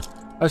one.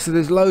 Oh, so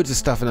there's loads of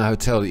stuff in the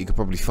hotel that you could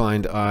probably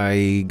find.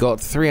 I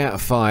got 3 out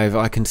of 5.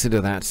 I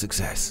consider that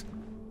success.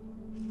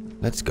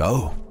 Let's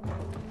go.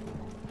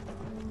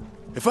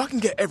 If I can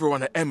get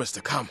everyone at Emma's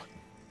to come,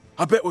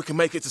 I bet we can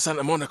make it to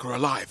Santa Monica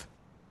alive.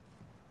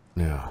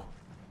 Now,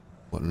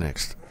 what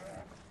next?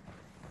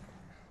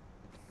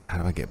 How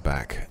do I get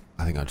back?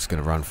 I think I'm just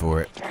going to run for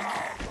it.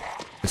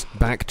 Just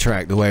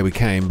backtrack the way we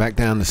came, back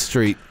down the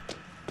street.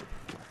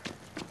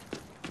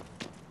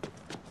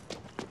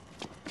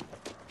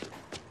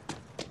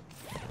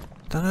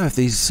 Don't know if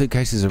these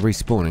suitcases are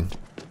respawning.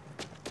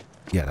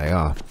 Yeah, they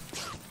are.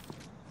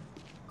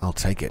 I'll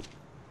take it.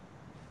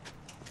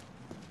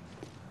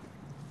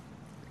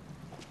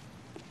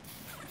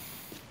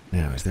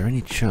 Now, is there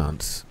any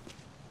chance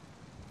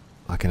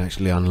I can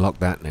actually unlock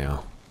that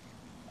now?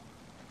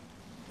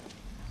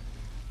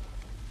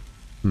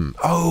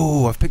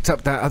 Oh, I've picked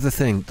up that other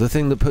thing. The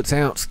thing that puts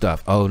out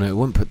stuff. Oh, no, it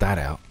won't put that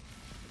out.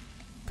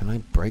 Can I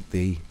break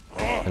the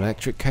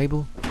electric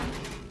cable?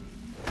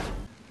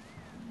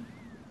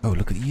 Oh,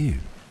 look at you.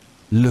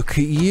 Look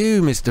at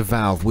you, Mr.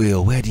 Valve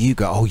Wheel. Where do you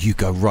go? Oh, you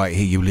go right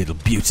here, you little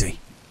beauty.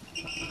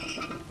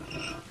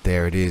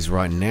 There it is.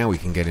 Right now we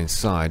can get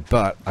inside.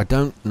 But I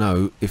don't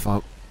know if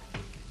I...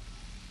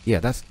 Yeah,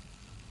 that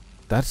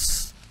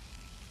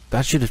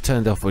should have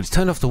turned off. Well, it's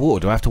turned off the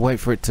water. Do I have to wait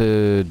for it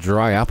to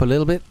dry up a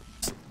little bit?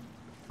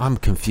 I'm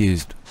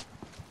confused.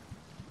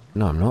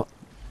 No, I'm not.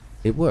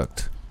 It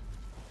worked.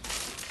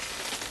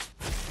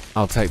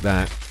 I'll take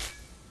that.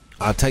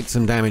 I'll take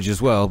some damage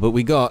as well, but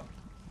we got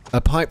a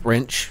pipe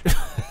wrench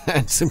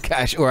and some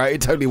cash. Alright,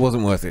 it totally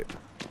wasn't worth it.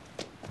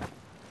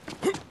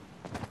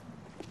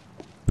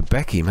 But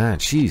Becki, man,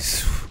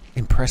 she's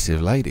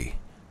impressive lady.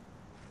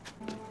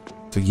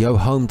 So yo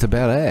home to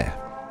Bel Air.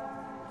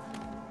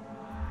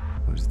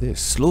 What is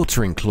this?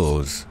 Slaughtering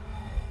claws.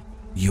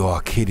 You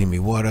are kidding me.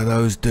 What do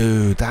those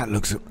do? That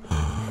looks...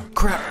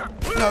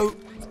 Crap! No!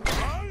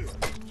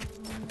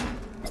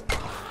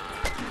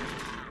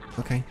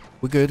 Okay,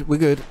 we're good, we're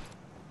good.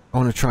 I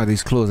want to try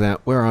these claws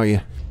out. Where are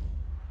you?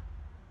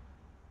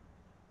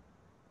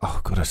 Oh,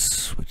 gotta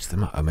switch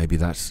them up. Oh, maybe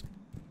that's...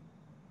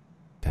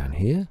 down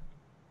here?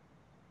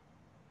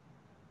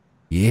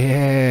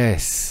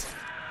 Yes!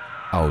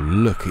 Oh,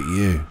 look at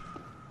you.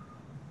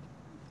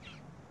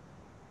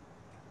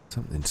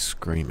 Something's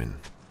screaming.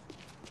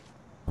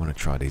 I want to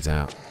try these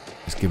out.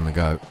 Let's give them a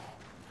go.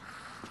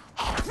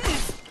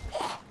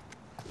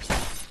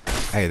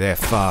 Hey, they're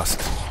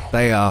fast.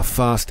 They are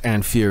fast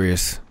and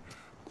furious.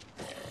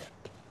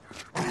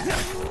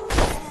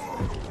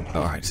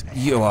 Alright,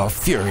 you are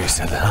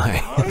furiouser than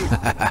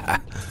I.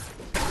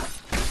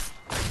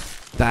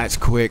 That's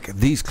quick.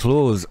 These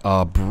claws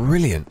are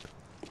brilliant.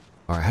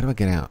 Alright, how do I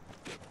get out?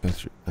 Go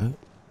through. Oh.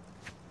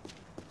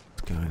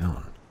 What's going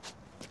on?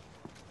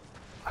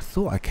 I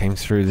thought I came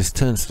through this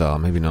turnstile.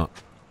 Maybe not.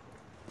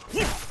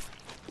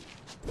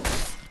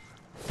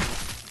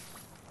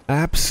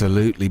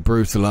 Absolutely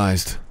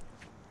brutalized.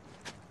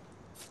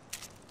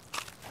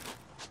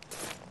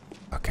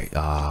 Okay,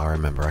 I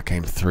remember I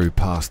came through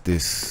past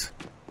this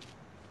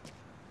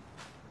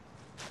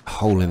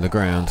hole in the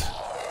ground.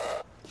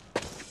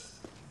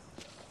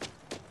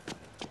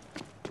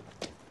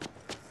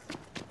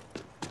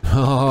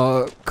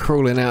 Oh,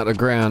 crawling out the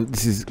ground.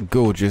 This is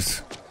gorgeous.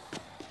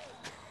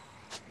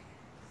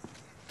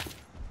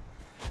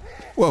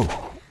 Whoa.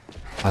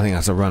 I think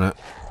that's a runner.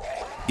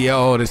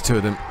 Yo, there's two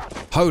of them.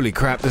 Holy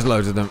crap, there's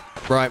loads of them.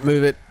 Right,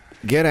 move it.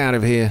 Get out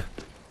of here.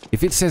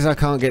 If it says I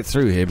can't get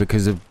through here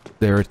because of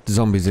there are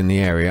zombies in the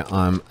area,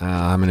 I'm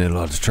in a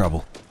lot of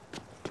trouble.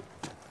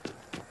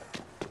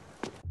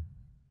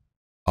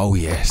 Oh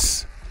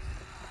yes.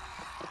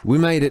 We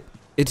made it.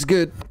 It's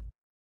good.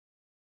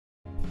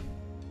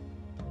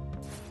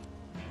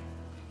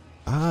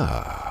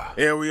 Ah.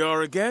 Here we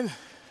are again.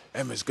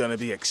 Emma's gonna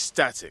be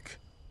ecstatic.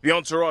 The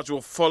entourage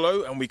will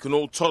follow, and we can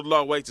all toddle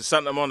our way to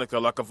Santa Monica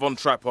like a Von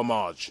Trapp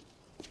homage.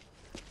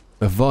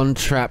 A Von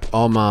Trapp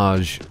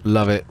homage.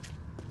 Love it.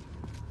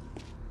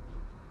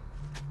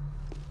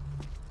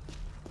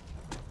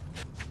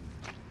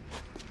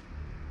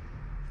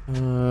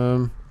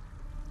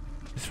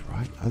 This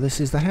right? Oh, this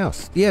is the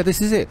house. Yeah,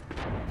 this is it.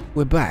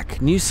 We're back.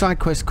 New side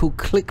quest called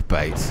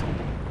Clickbait.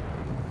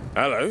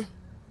 Hello.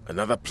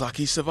 Another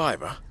plucky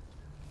survivor.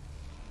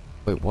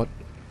 Wait, what?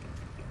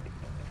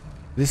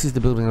 This is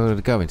the building I wanted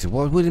to go into.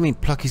 What do you mean,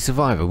 plucky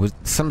survivor? Was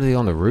somebody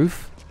on the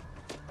roof?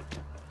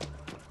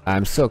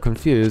 I'm so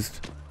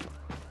confused.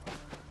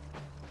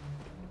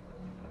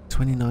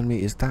 29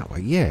 meters that way.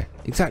 Yeah,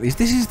 exactly.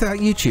 This is that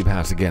YouTube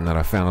house again that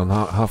I found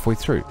on halfway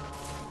through.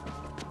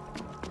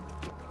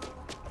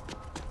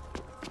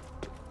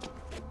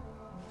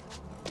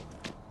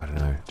 I don't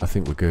know. I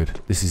think we're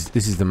good. This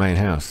is the main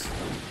house.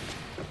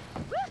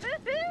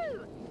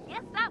 Woo-hoo-hoo!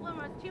 Guess that one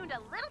was tuned a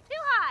little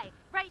too high,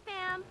 right,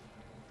 fam?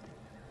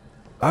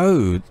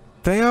 Oh,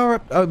 they are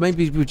up. Oh,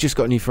 maybe we've just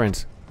got new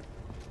friends.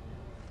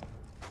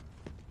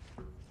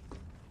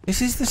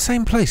 This is the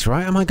same place,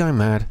 right? Am I going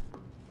mad?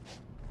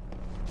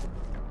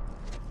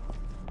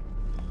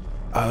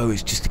 Oh,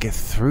 it's just to get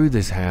through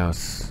this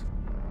house.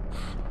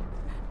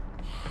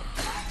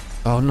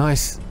 Oh,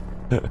 nice.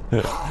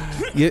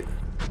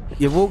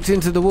 You walked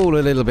into the wall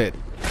a little bit.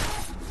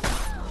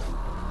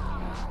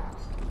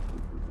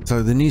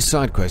 So the new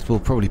side quest, we'll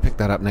probably pick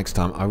that up next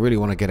time. I really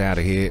want to get out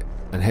of here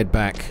and head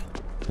back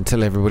and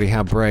tell everybody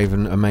how brave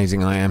and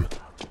amazing I am.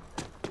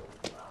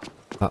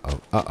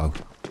 Uh-oh, uh-oh.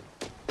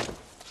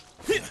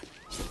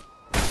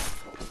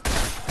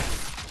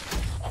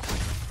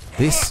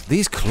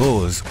 These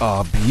claws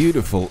are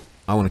beautiful.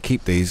 I want to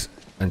keep these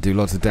and do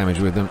lots of damage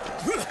with them.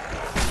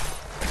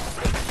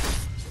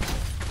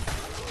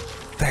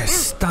 They're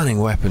stunning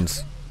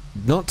weapons.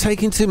 Not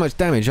taking too much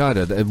damage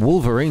either. The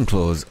Wolverine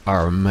claws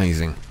are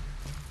amazing.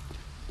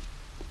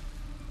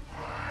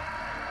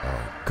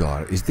 Oh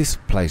god, is this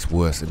place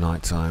worse at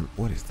night time?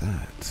 What is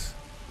that?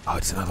 Oh,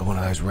 it's another one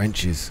of those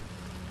wrenches.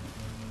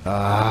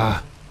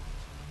 Ah,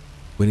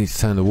 we need to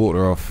turn the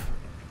water off.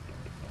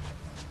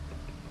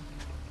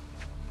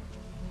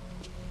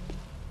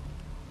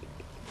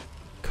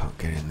 Can't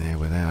get in there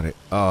without it.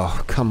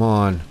 Oh, come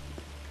on.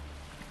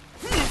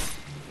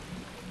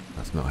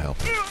 That's not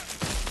helping.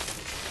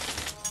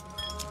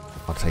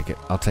 I'll take it.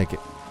 I'll take it.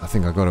 I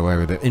think I got away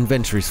with it.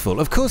 Inventory's full.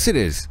 Of course it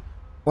is.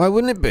 Why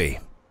wouldn't it be?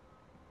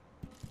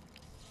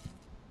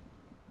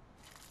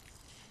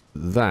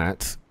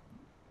 That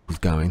is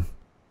going.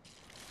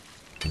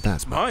 And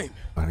that's mine.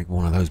 I think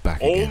one of those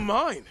back All again.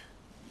 mine.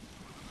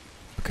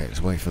 Okay,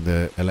 let's wait for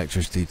the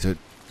electricity to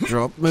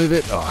drop. Move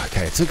it. Oh,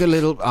 okay. It took a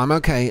little. I'm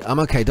okay. I'm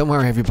okay. Don't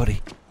worry,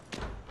 everybody.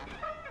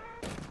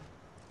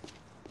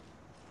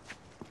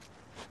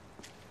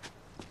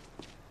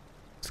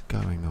 What's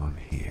going on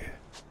here?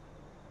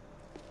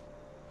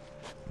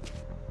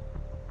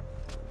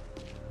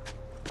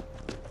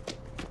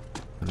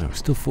 No, it's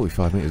still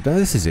 45 meters. No,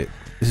 this is it.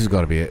 This has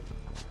got to be it.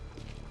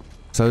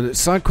 So the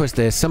side quest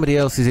there, somebody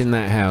else is in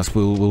that house.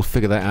 We'll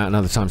figure that out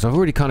another time. So I've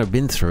already kind of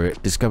been through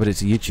it, discovered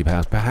it's a YouTube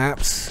house,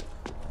 perhaps.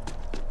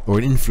 Or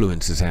an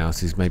influencer's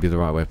house is maybe the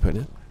right way of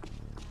putting it.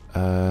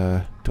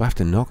 Do I have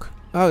to knock?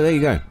 Oh, there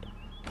you go.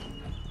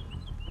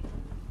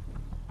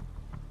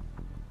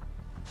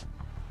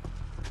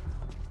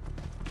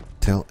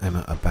 Tell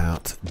Emma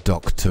about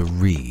Dr.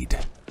 Reed.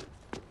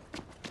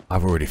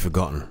 I've already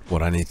forgotten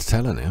what I need to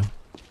tell her now.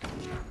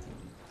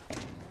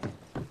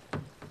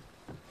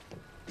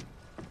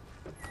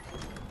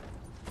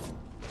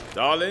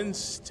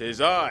 Darlings,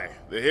 'tis I,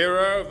 the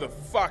hero of the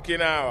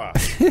fucking hour.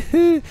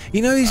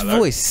 You know, his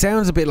voice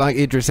sounds a bit like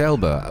Idris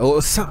Elba.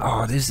 Or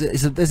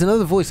there's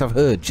another voice I've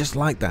heard just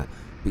like that.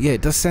 But yeah,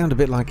 it does sound a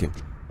bit like him.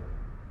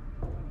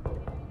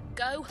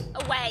 Go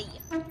away.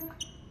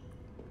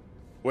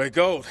 We're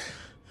gold.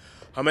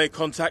 I made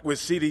contact with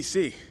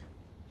CDC.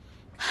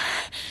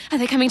 Are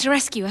they coming to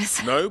rescue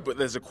us? No, but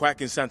there's a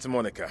quack in Santa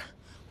Monica.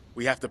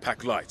 We have to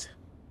pack light.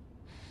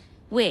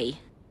 We?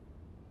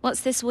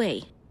 What's this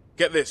we?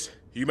 Get this.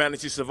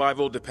 Humanity's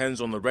survival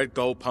depends on the red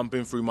gold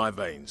pumping through my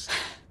veins.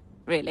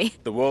 Really?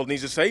 The world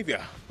needs a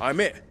savior.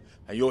 I'm it.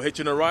 And you're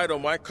hitching a ride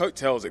on my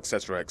coattails,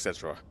 etc.,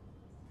 etc.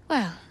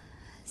 Well,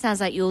 sounds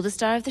like you're the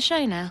star of the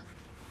show now.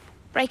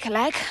 Break a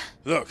leg.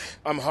 Look,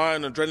 I'm high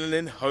on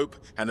adrenaline, hope,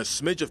 and a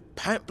smidge of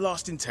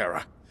pant-blasting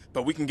terror.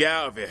 But we can get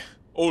out of here.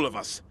 All of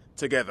us.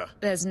 Together.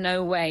 There's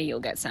no way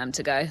you'll get Sam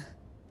to go.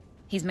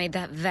 He's made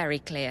that very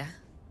clear.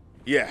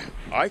 Yeah,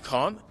 I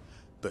can't,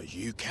 but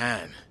you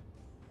can.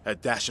 A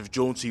dash of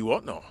jaunty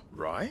whatnot,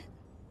 right?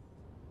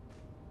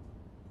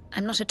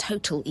 I'm not a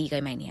total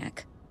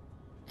egomaniac.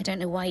 I don't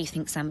know why you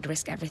think Sam would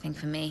risk everything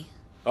for me.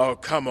 Oh,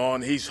 come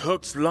on. He's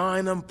hooked,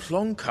 line, and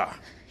plonker.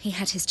 He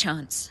had his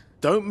chance.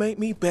 Don't make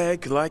me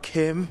beg like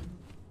him.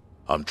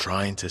 I'm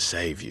trying to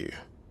save you.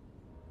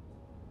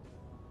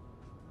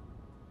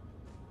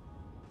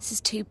 This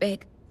is too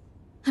big.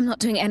 I'm not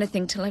doing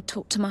anything till I've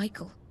talked to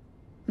Michael.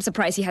 I'm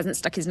surprised he hasn't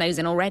stuck his nose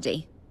in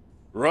already.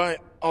 Right,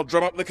 I'll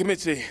drum up the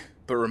committee.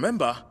 But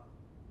remember,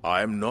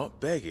 I'm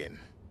not begging.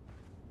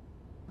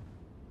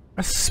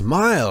 A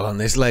smile on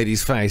this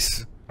lady's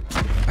face.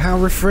 How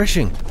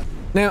refreshing.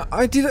 Now,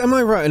 am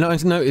I right? And I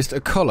noticed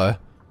a collar.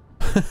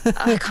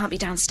 I can't be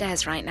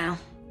downstairs right now.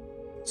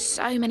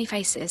 So many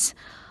faces.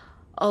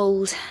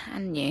 Old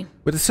and new.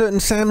 With a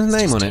certain Sam's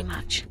name on it. Too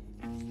much.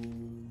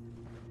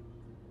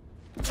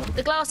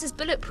 The glass is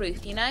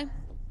bulletproof, you know?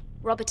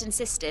 Robert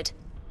insisted.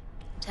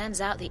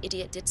 Turns out the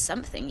idiot did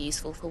something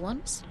useful for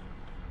once.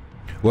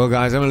 Well,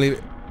 guys, I'm gonna leave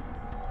it.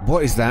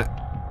 What is that?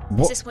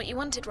 What? Is this what you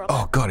wanted, Robert?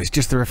 Oh God, it's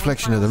just the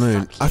reflection of the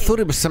moon. I thought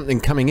it was something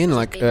coming in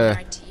like Being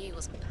married to you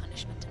wasn't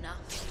punishment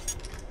enough.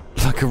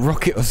 like a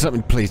rocket or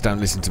something. Please don't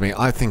listen to me.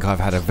 I think I've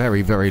had a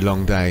very, very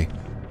long day,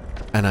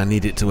 and I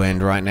need it to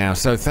end right now.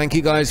 So thank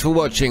you guys for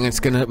watching. We're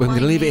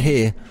gonna leave it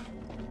here.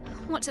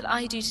 What did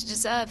I do to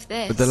deserve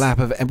this? With the lap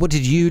of, and what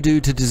did you do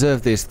to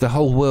deserve this? The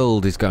whole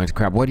world is going to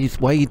crap. Why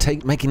are you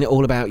making it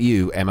all about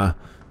you, Emma?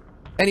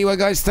 Anyway,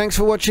 guys, thanks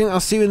for watching. I'll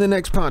see you in the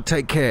next part.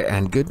 Take care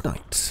and good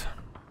night.